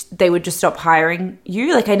 they would just stop hiring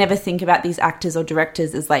you. Like, I never think about these actors or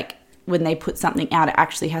directors as like, when they put something out, it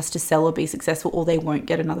actually has to sell or be successful, or they won't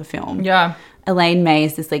get another film. Yeah. Elaine May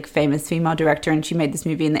is this like famous female director, and she made this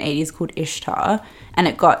movie in the 80s called Ishtar, and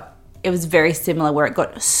it was very similar, where it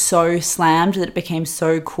got so slammed that it became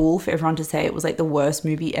so cool for everyone to say it was like the worst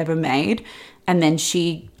movie ever made. And then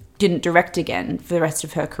she didn't direct again for the rest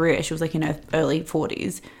of her career. She was like in her early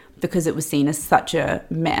 40s, because it was seen as such a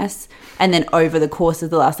mess. And then over the course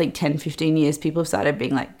of the last like 10, 15 years, people have started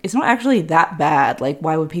being like, it's not actually that bad. Like,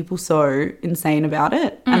 why were people so insane about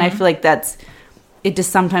it? And I feel like it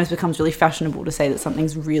just sometimes becomes really fashionable to say that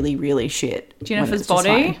something's really, really shit. Jennifer's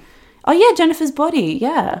Body? Oh yeah, Jennifer's Body,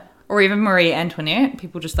 yeah. Or even Marie Antoinette.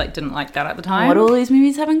 People just like didn't like that at the time. What do all these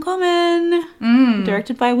movies have in common?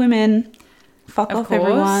 Directed by women. Fuck off,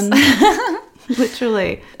 everyone.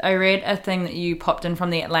 Literally. I read a thing that you popped in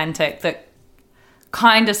from The Atlantic that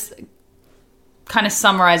kind of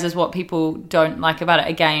summarizes what people don't like about it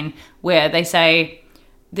again, where they say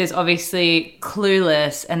there's obviously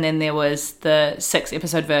Clueless, and then there was the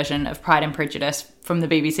 6-episode version of Pride and Prejudice from the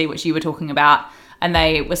BBC, which you were talking about, and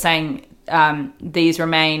they were saying these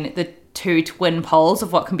remain the two twin poles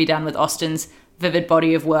of what can be done with Austen's vivid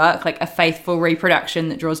body of work, like a faithful reproduction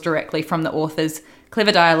that draws directly from the author's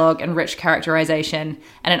clever dialogue and rich characterization,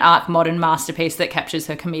 and an arc modern masterpiece that captures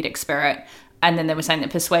her comedic spirit. And then they were saying that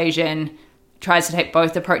Persuasion tries to take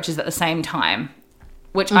both approaches at the same time,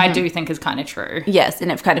 which I do think is kind of true. Yes, and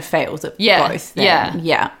it kind of fails at both.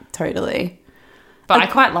 Yeah, totally. But I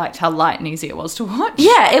quite liked how light and easy it was to watch.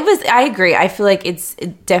 Yeah, it was. I agree. I feel like it's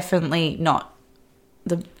definitely not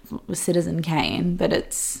the Citizen Kane, but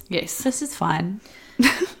it's... Yes. This is fine.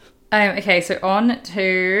 Okay, so on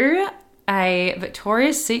to a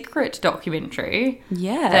Victoria's Secret documentary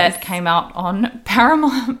that came out on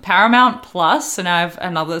Paramount Plus, and I have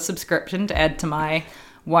another subscription to add to my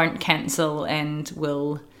won't cancel and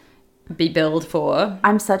will be billed for.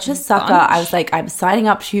 I'm such a sucker. I was like, I'm signing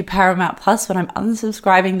up to Paramount Plus, but I'm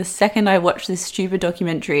unsubscribing the second I watch this stupid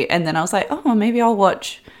documentary, and then I was like, oh, maybe I'll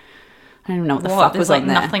watch... I don't even know what the fuck was on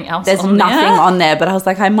there. There's nothing else There's on nothing there. on there, but I was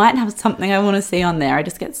like, I might have something I want to see on there. I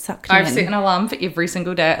just get sucked in. I've set an alarm for every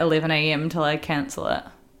single day at 11 a.m. till I cancel it.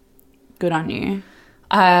 Good on you.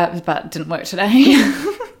 But it didn't work today.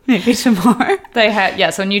 Maybe tomorrow. They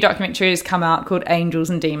had, so a new documentary has come out called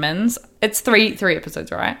Angels and Demons. It's three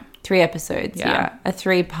episodes, right? 3 episodes, yeah. A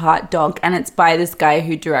 3-part doc, and it's by this guy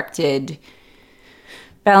who directed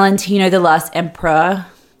Valentino, the Last Emperor.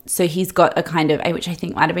 So he's got a kind of, which I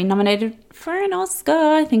think might have been nominated for an Oscar.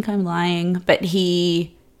 I think I'm lying. But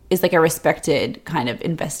he is like a respected kind of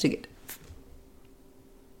investigative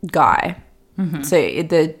guy. Mm-hmm. So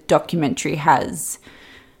the documentary has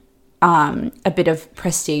a bit of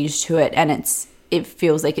prestige to it, and it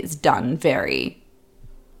feels like it's done very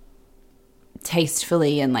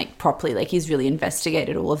tastefully and like properly. Like he's really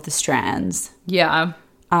investigated all of the strands. Yeah.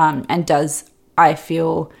 And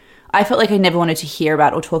I felt like I never wanted to hear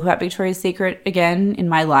about or talk about Victoria's Secret again in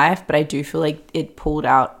my life, but I do feel like it pulled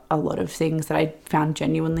out a lot of things that I found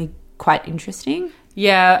genuinely quite interesting.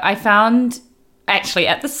 Yeah, I found actually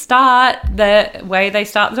at the start, the way they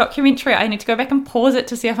start the documentary, I need to go back and pause it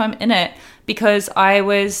to see if I'm in it, because I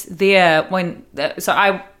was there so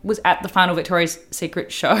I was at the final Victoria's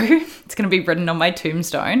Secret show. It's going to be written on my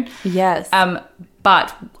tombstone. Yes.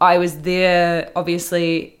 But I was there,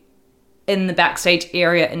 obviously, in the backstage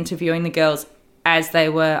area interviewing the girls as they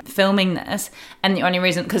were filming this. And the only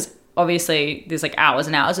reason, because obviously there's like hours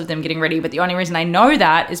and hours of them getting ready, but the only reason I know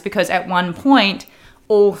that is because at one point,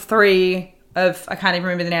 all three of, I can't even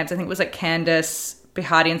remember the names, I think it was like Candace,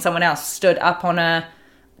 Behati and someone else stood up on a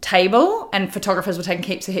table and photographers were taking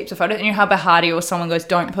heaps of photos. And you know how Behati or someone goes,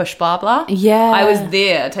 don't push blah blah? Yeah. I was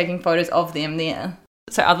there taking photos of them there.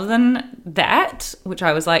 So other than that, which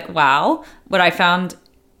I was like, wow, what I found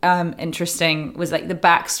interesting was like the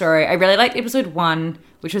backstory. I really liked episode 1,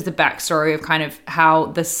 which was the backstory of kind of how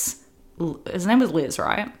this, his name was Les,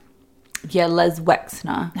 right? Yeah, Les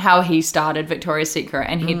Wexner. How he started Victoria's Secret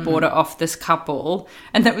and he'd bought it off this couple.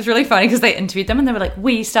 And that was really funny because they interviewed them and they were like,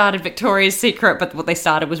 we started Victoria's Secret, but what they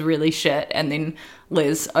started was really shit. And then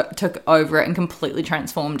Liz took over it and completely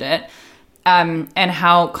transformed it. And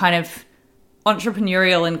how kind of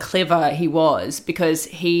entrepreneurial and clever he was, because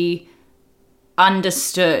he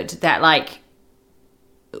understood that like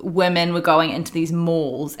women were going into these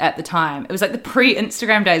malls at the time. It was like the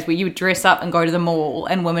pre-Instagram days where you would dress up and go to the mall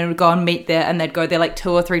and women would go and meet there and they'd go there like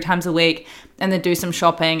 2 or 3 times a week and they'd do some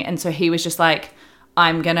shopping. And so he was just like,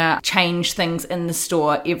 I'm gonna change things in the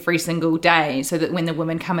store every single day so that when the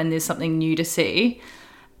women come in, there's something new to see.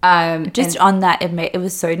 On that, it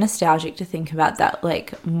was so nostalgic to think about that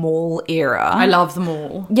like mall era. I love the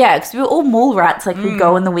mall. Yeah, because we were all mall rats. Like we'd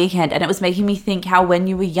go on the weekend, and it was making me think how when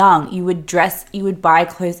you were young, you would buy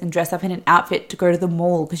clothes and dress up in an outfit to go to the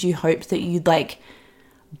mall because you hoped that you'd like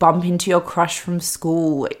bump into your crush from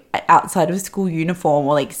school outside of school uniform,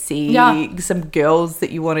 or like see some girls that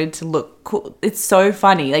you wanted to look cool. It's so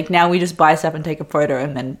funny. Like now we just buy stuff and take a photo,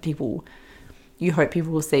 and then you hope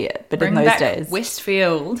people will see it. But in those days,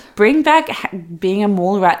 Westfield. Bring back being a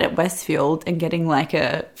mall rat at Westfield and getting like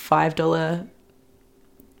a $5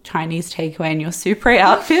 Chinese takeaway in your Supre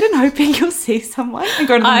outfit and hoping you'll see someone and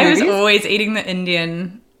go to the movies. I was always eating the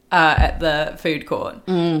Indian at the food court.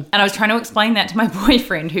 And I was trying to explain that to my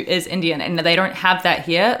boyfriend who is Indian, and they don't have that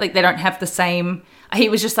here. Like they don't have the same... He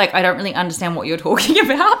was just like, I don't really understand what you're talking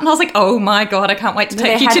about. And I was like, oh my God, I can't wait to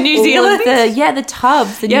take you to New Zealand. The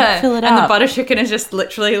tubs, and you fill it up. And the butter chicken is just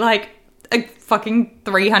literally like a fucking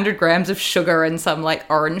 300 grams of sugar and some like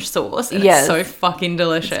orange sauce. And it's so fucking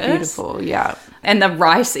delicious. It's beautiful, yeah. And the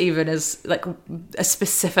rice even is like a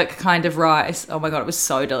specific kind of rice. Oh my God, it was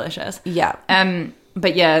so delicious. Yeah.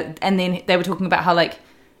 But yeah, and then they were talking about how like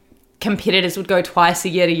competitors would go twice a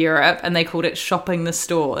year to Europe and they called it shopping the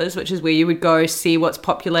stores, which is where you would go see what's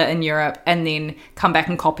popular in Europe and then come back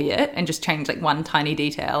and copy it and just change like one tiny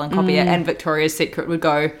detail and copy it. And Victoria's Secret would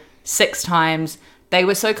go 6 times. They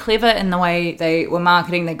were so clever in the way they were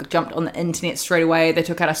marketing. They jumped on the internet straight away. They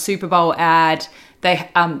took out a Super Bowl ad. They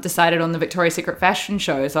decided on the Victoria's Secret fashion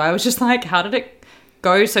show. So I was just like, how did it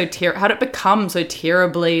go so how did it become so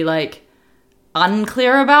terribly like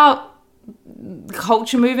unclear about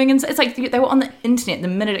culture moving? And it's like they were on the internet the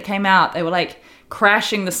minute it came out. They were like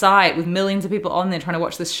crashing the site with millions of people on there trying to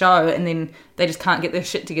watch this show, and then they just can't get their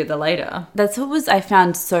shit together later. That's what I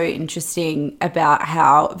found so interesting about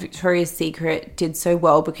how Victoria's Secret did so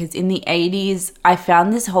well, because in the 80s I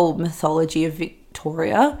found this whole mythology of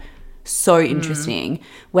Victoria so interesting,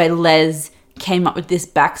 where Les came up with this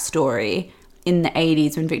backstory in the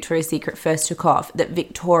 80s when Victoria's Secret first took off, that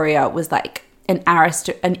Victoria was like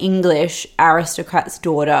an English aristocrat's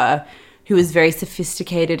daughter who was very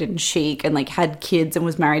sophisticated and chic and like had kids and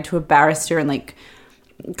was married to a barrister and like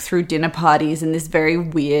threw dinner parties and this very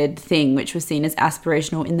weird thing which was seen as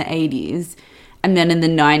aspirational in the 80s, and then in the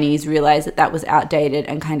 90s realized that was outdated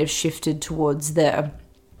and kind of shifted towards the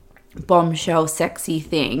bombshell sexy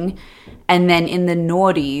thing. And then in the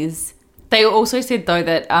noughties, they also said though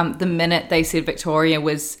that the minute they said Victoria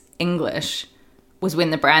was English was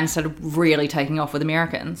when the brand started really taking off with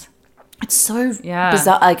Americans. It's so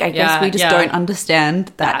bizarre. Like, I guess we just don't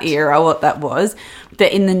understand that era, what that was.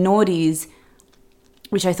 But in the noughties,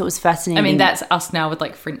 which I thought was fascinating. I mean, that's us now with,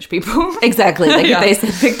 like, French people. Exactly. Like, if they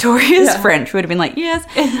said Victoria's French, we would have been like, yes.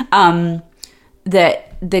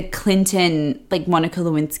 That the Clinton, like, Monica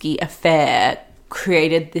Lewinsky affair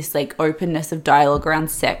created this, like, openness of dialogue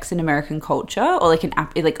around sex in American culture, or, like,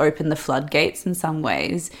 it, like, opened the floodgates in some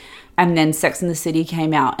ways. And then Sex and the City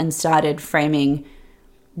came out and started framing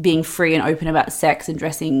being free and open about sex and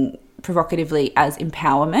dressing provocatively as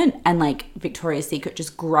empowerment. And like Victoria's Secret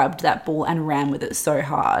just grabbed that ball and ran with it so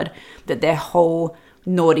hard that their whole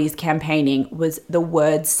noughties campaigning was the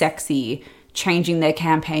word sexy, changing their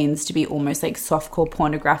campaigns to be almost like softcore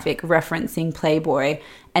pornographic, referencing Playboy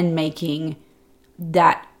and making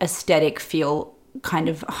that aesthetic feel kind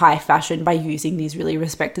of high fashion by using these really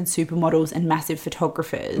respected supermodels and massive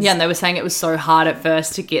photographers. Yeah, and they were saying it was so hard at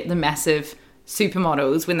first to get the massive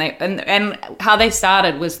supermodels when they and how they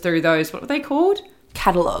started was through those, what were they called?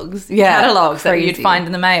 Catalogs. Yeah. Catalogs that crazy. you'd find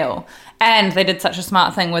in the mail. And they did such a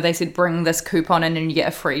smart thing where they said, bring this coupon in and you get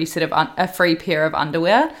a free a free pair of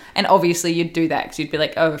underwear. And obviously you'd do that because you'd be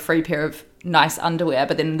like, oh, a free pair of nice underwear.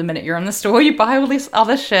 But then the minute you're in the store, you buy all this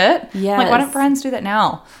other shit. Yes. Like, why don't brands do that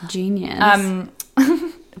now? Genius.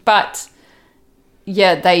 But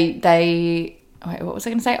yeah, they wait, what was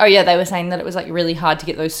I going to say? Oh yeah, they were saying that it was like really hard to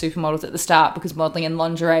get those supermodels at the start because modeling in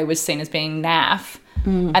lingerie was seen as being naff.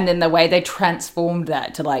 And then the way they transformed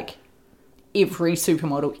that to like every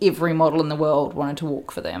supermodel, every model in the world wanted to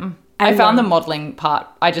walk for them. I found the modeling part,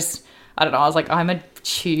 I don't know, I was like, I'm a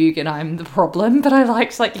tug and I'm the problem, but I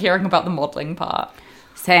liked like hearing about the modeling part.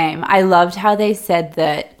 Same. I loved how they said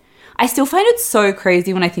that. I still find it so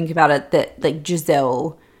crazy when I think about it that like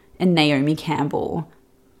Giselle and Naomi Campbell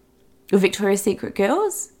were Victoria's Secret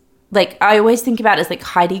girls. Like, I always think about it as like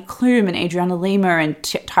Heidi Klum and Adriana Lima and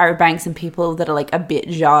Tyra Banks and people that are like a bit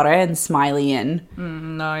Zara and Smiley and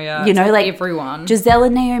No, yeah, you know, like everyone. Giselle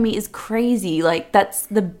and Naomi is crazy. Like, that's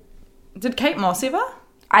the. Did Kate Moss ever?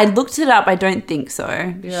 I looked it up. I don't think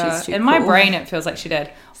so. Yeah. She's too In my cool. brain, it feels like she did.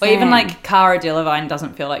 Or Same. even like Cara Delevingne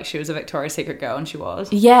doesn't feel like she was a Victoria's Secret girl, and she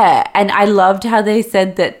was. Yeah, and I loved how they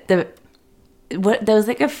said that there was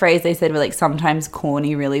like a phrase they said where like sometimes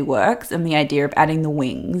corny really works, and the idea of adding the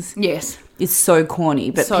wings Yes. is so corny,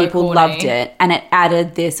 but So people corny. loved it, and it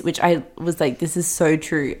added this, which I was like, this is so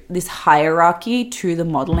true, this hierarchy to the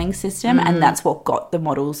modeling system, and that's what got the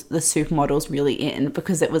supermodels really in,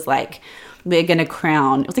 because it was like, we're going to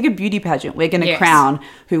crown, it was like a beauty pageant, we're going to Yes. crown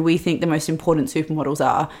who we think the most important supermodels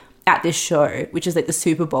are at this show, which is like the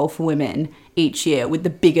Super Bowl for women each year with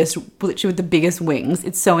literally with the biggest wings.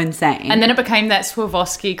 It's so insane. And then it became that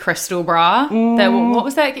Swarovski crystal bra. What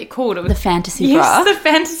was that called? It was the fantasy bra. Yes, the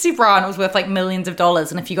fantasy bra, and it was worth like millions of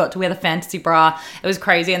dollars. And if you got to wear the fantasy bra, it was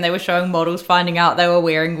crazy. And they were showing models finding out they were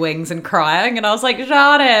wearing wings and crying. And I was like,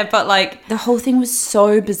 Jade, but like, The whole thing was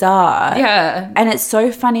so bizarre. yeah. And it's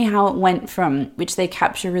so funny how it went from, which they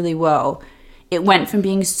capture really well, it went from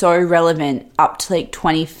being so relevant up to like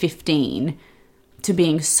 2015 to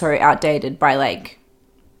being so outdated by like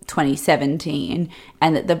 2017.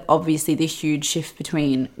 And that obviously the huge shift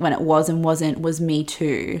between when it was and wasn't was Me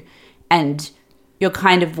Too. And you're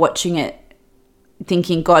kind of watching it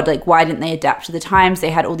thinking, God, like, why didn't they adapt to the times?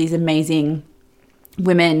 They had all these amazing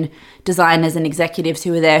women designers and executives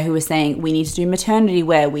who were there who were saying, we need to do maternity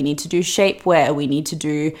wear, we need to do shapewear, we need to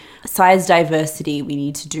do size diversity, we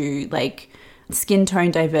need to do like skin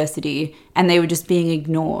tone diversity, and they were just being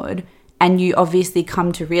ignored. And you obviously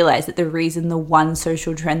come to realize that the reason the one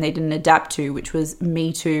social trend they didn't adapt to, which was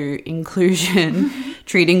Me Too inclusion,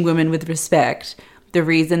 treating women with respect, the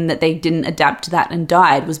reason that they didn't adapt to that and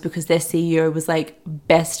died was because their CEO was like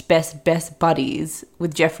best buddies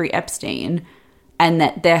with Jeffrey Epstein, and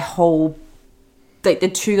that their whole, like the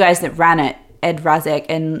two guys that ran it, Ed Razek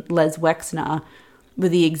and Les Wexner, were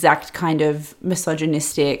the exact kind of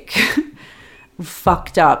misogynistic,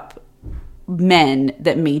 fucked up men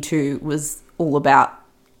that Me Too was all about.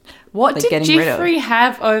 What like, did getting rid of. Jeffrey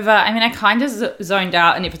have over? I mean, I kind of zoned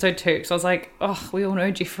out in episode 2 because I was like, oh, we all know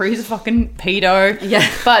Jeffrey's a fucking pedo. Yeah.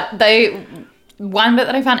 But one bit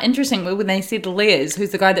that I found interesting was when they said Les, who's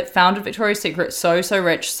the guy that founded Victoria's Secret, so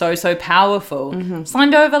rich, so powerful,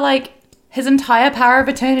 signed over like his entire power of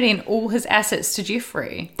attorney and all his assets to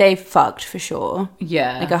Jeffrey. They fucked for sure.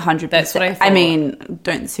 Yeah. Like 100%. That's what I thought. I mean,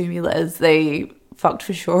 don't sue me, Les. They fucked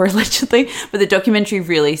for sure, allegedly. But the documentary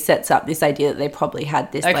really sets up this idea that they probably had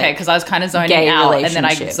this, Okay, because I was kind of zoning gay out and then I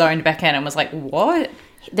relationship. zoned back in and was like, what?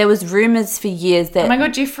 There was rumors for years that Oh my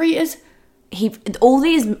God, Jeffrey is... all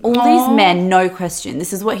these men, no question.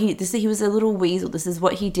 This is what he was a little weasel. This is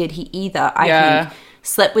what he did. He either, I think,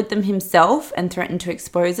 slept with them himself and threatened to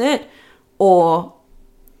expose it, or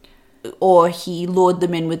he lured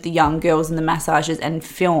them in with the young girls and the massages and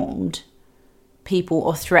filmed people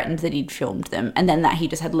or threatened that he'd filmed them, and then that he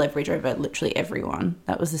just had leverage over literally everyone.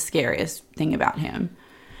 That was the scariest thing about him.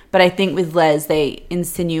 But I think with Les, they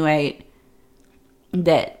insinuate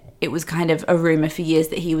that it was kind of a rumor for years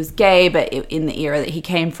that he was gay, but in the era that he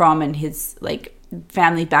came from and his like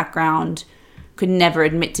family background, could never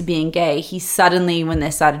admit to being gay. He suddenly, when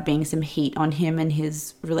there started being some heat on him and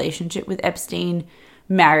his relationship with Epstein,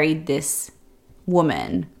 married this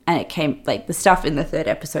woman. And it came, like, the stuff in the 3rd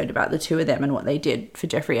episode about the two of them and what they did for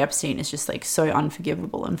Jeffrey Epstein is just like so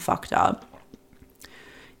unforgivable and fucked up.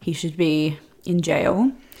 He should be in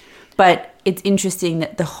jail. But it's interesting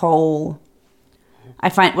that the whole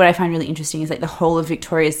what I find really interesting is like the whole of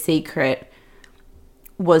Victoria's Secret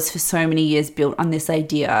was for so many years built on this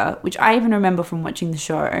idea, which I even remember from watching the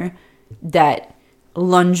show, that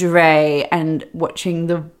lingerie and watching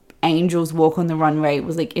the angels walk on the runway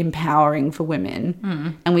was like empowering for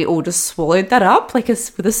women. And we all just swallowed that up like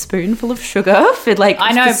with a spoonful of sugar for like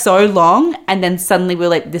for so long, and then suddenly we're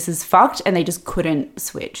like, this is fucked, and they just couldn't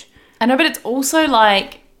switch. I know, but it's also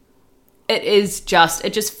like it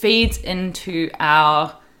just feeds into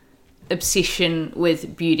our obsession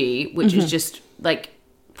with beauty, which is just like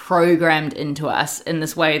programmed into us in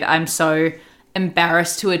this way that I'm so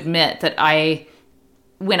embarrassed to admit that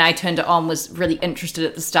when I turned it on, was really interested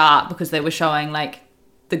at the start because they were showing like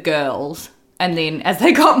the girls, and then as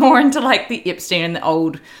they got more into like the Epstein and the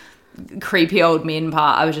old creepy old men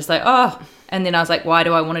part, I was just like, oh. And then I was like, why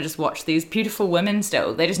do I want to just watch these beautiful women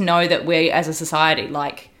still? They just know that we as a society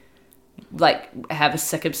like have a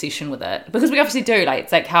sick obsession with it, because we obviously do. Like,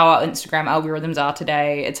 it's like how our Instagram algorithms are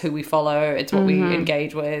today. It's who we follow. It's what we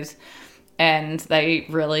engage with. And they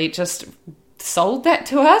really just sold that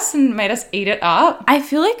to us and made us eat it up. I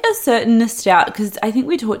feel like a certain nostalgia, because I think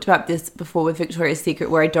we talked about this before with Victoria's Secret,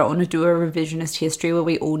 where I don't want to do a revisionist history where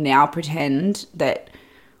we all now pretend that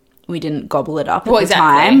we didn't gobble it up at the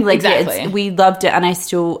time. Like, exactly. We loved it, and I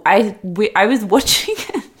was watching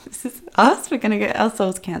it. This is us. We're going to get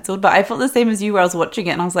ourselves cancelled. But I felt the same as you where I was watching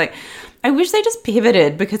it, and I was like, I wish they just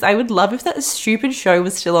pivoted, because I would love if that stupid show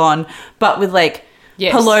was still on, but with like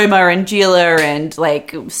Paloma and Gila and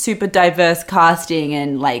like super diverse casting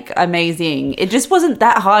and like amazing. It just wasn't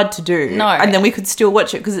that hard to do. No. And then we could still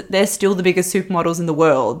watch it because they're still the biggest supermodels in the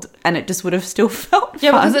world, and it just would have still felt fun.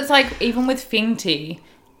 Because it's like, even with Fenty,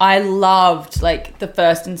 I loved like the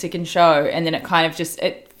first and second show, and then it kind of just,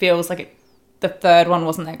 it feels like the third one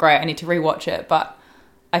wasn't that great. I need to rewatch it, but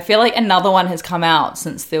I feel like another one has come out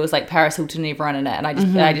since there was like Paris Hilton and everyone in it, and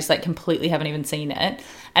I just like completely haven't even seen it.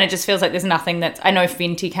 And it just feels like there's nothing that's... I know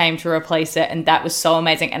Fenty came to replace it, and that was so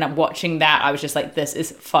amazing. And watching that, I was just like, this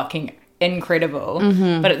is fucking incredible.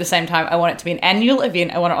 But at the same time, I want it to be an annual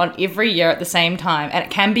event. I want it on every year at the same time. And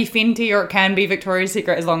it can be Fenty or it can be Victoria's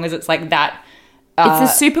Secret, as long as it's like that.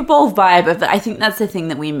 It's a Super Bowl vibe of it. I think that's the thing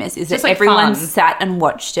that we miss, is that like everyone fun. sat and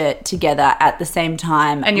watched it together at the same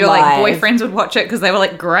time. And your like boyfriends would watch it because they were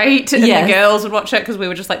like great, and the girls would watch it because we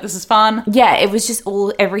were just like, this is fun. Yeah, it was just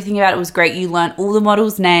everything about it was great. You learned all the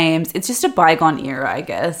models' names. It's just a bygone era, I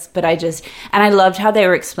guess. But I loved how they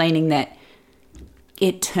were explaining that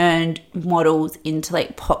it turned models into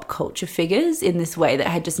like pop culture figures in this way that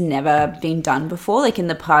had just never been done before. Like in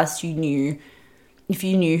the past, if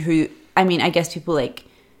you knew who... I mean, I guess people like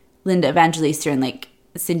Linda Evangelista and like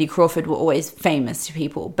Cindy Crawford were always famous to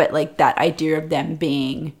people, but like that idea of them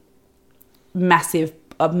being a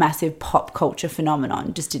massive pop culture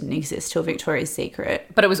phenomenon just didn't exist till Victoria's Secret.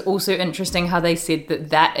 But it was also interesting how they said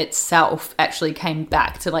that itself actually came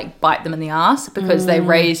back to like bite them in the ass, because they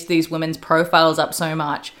raised these women's profiles up so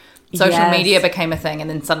much. Social media became a thing, and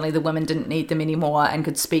then suddenly the women didn't need them anymore and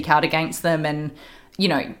could speak out against them, and you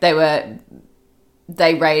know,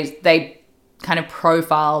 they kind of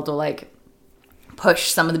profiled or like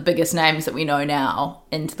pushed some of the biggest names that we know now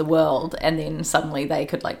into the world, and then suddenly they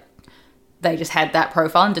just had that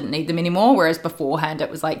profile and didn't need them anymore. Whereas beforehand it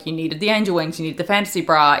was like, you needed the angel wings, you needed the fantasy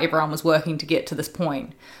bra, everyone was working to get to this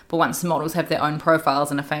point. But once the models have their own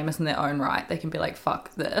profiles and are famous in their own right, they can be like,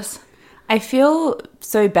 fuck this. I feel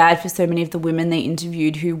so bad for so many of the women they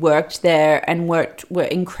interviewed who worked there and were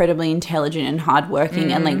incredibly intelligent and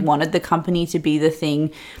hardworking and like wanted the company to be the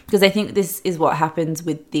thing, because I think this is what happens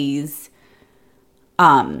with these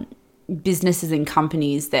businesses and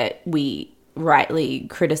companies that we rightly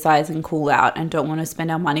criticize and call out and don't want to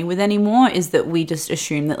spend our money with anymore, is that we just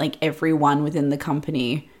assume that like everyone within the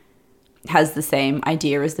company has the same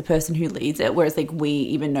idea as the person who leads it, whereas like we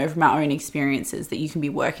even know from our own experiences that you can be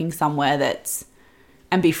working somewhere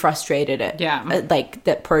and be frustrated at like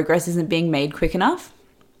that progress isn't being made quick enough.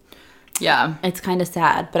 Yeah, it's kind of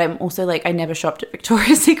sad. But I'm also like, I never shopped at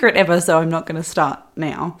Victoria's Secret ever, so I'm not going to start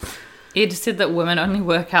now. Ed said that women only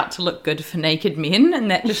work out to look good for naked men,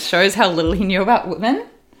 and that just shows how little he knew about women.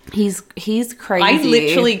 He's crazy. I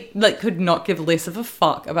literally like could not give less of a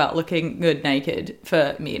fuck about looking good naked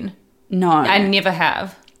for men. No, I never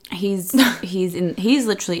have. He's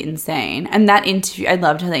literally insane. And that interview, I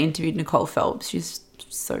loved how they interviewed Nicole Phelps. She's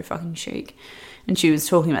so fucking chic, and she was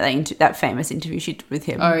talking about that famous interview she did with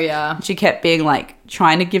him. Oh yeah, she kept being like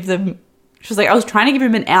trying to give them. She was like, I was trying to give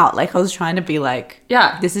him an out. Like I was trying to be like,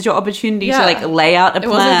 yeah, this is your opportunity to like lay out a plan. It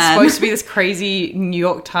wasn't supposed to be this crazy New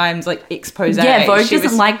York Times like expose. Yeah, Vogue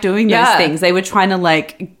doesn't like doing those things. They were trying to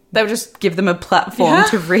like They would just give them a platform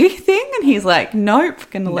to rethink, and he's like, nope,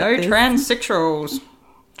 gonna No let this. transsexuals.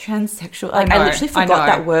 Transsexual. Like, I literally forgot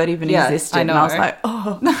that word even existed. I know. And I was like,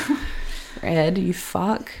 oh, Red, you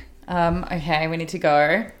fuck. Okay, we need to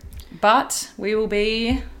go. But we will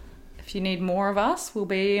be, if you need more of us, we'll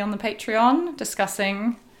be on the Patreon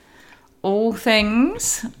discussing all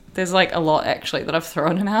things. There's like a lot actually that I've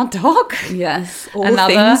thrown in our doc. Yes, all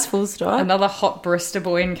things, full stop. Another hot barista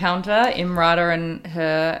boy encounter. Imrata and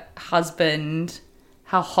her husband,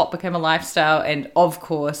 how hot became a lifestyle, and of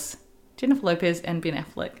course, Jennifer Lopez and Ben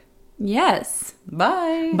Affleck. Yes.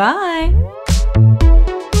 Bye. Bye.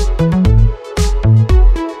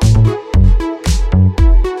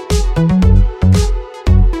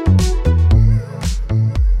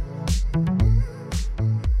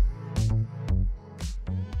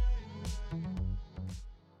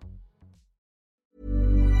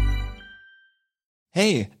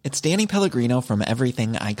 Hey, it's Danny Pellegrino from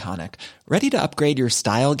Everything Iconic. Ready to upgrade your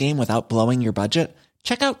style game without blowing your budget?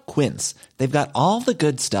 Check out Quince. They've got all the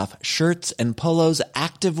good stuff, shirts and polos,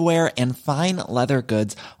 activewear, and fine leather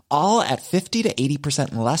goods, all at 50 to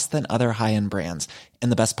 80% less than other high-end brands. And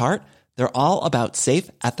the best part? They're all about safe,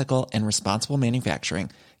 ethical, and responsible manufacturing.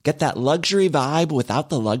 Get that luxury vibe without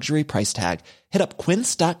the luxury price tag. Hit up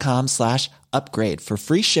quince.com/upgrade for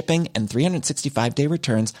free shipping and 365-day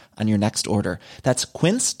returns on your next order. That's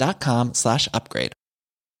quince.com/upgrade.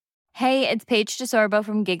 Hey, it's Paige DeSorbo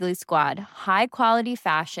from Giggly Squad. High quality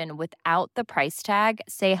fashion without the price tag.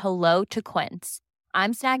 Say hello to Quince.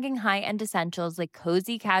 I'm snagging high-end essentials like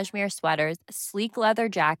cozy cashmere sweaters, sleek leather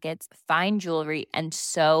jackets, fine jewelry, and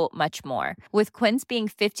so much more. With Quince being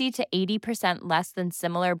 50 to 80% less than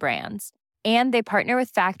similar brands. And they partner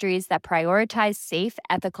with factories that prioritize safe,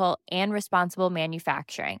 ethical, and responsible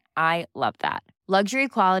manufacturing. I love that. Luxury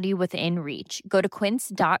quality within reach. Go to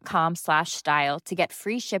quince.com/style to get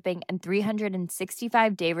free shipping and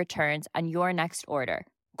 365-day returns on your next order.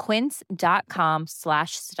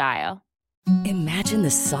 Quince.com/style. Imagine the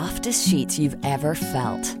softest sheets you've ever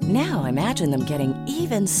felt. Now imagine them getting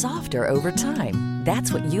even softer over time.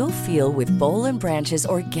 That's what you'll feel with Boll & Branch's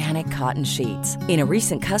organic cotton sheets. In a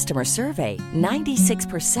recent customer survey,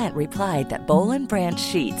 96% replied that Boll & Branch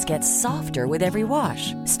sheets get softer with every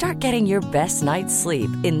wash. Start getting your best night's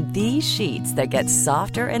sleep in these sheets that get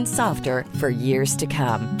softer and softer for years to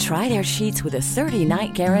come. Try their sheets with a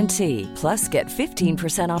 30-night guarantee. Plus, get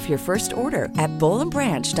 15% off your first order at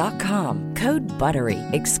bollandbranch.com. Code BUTTERY.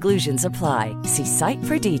 Exclusions apply. See site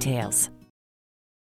for details.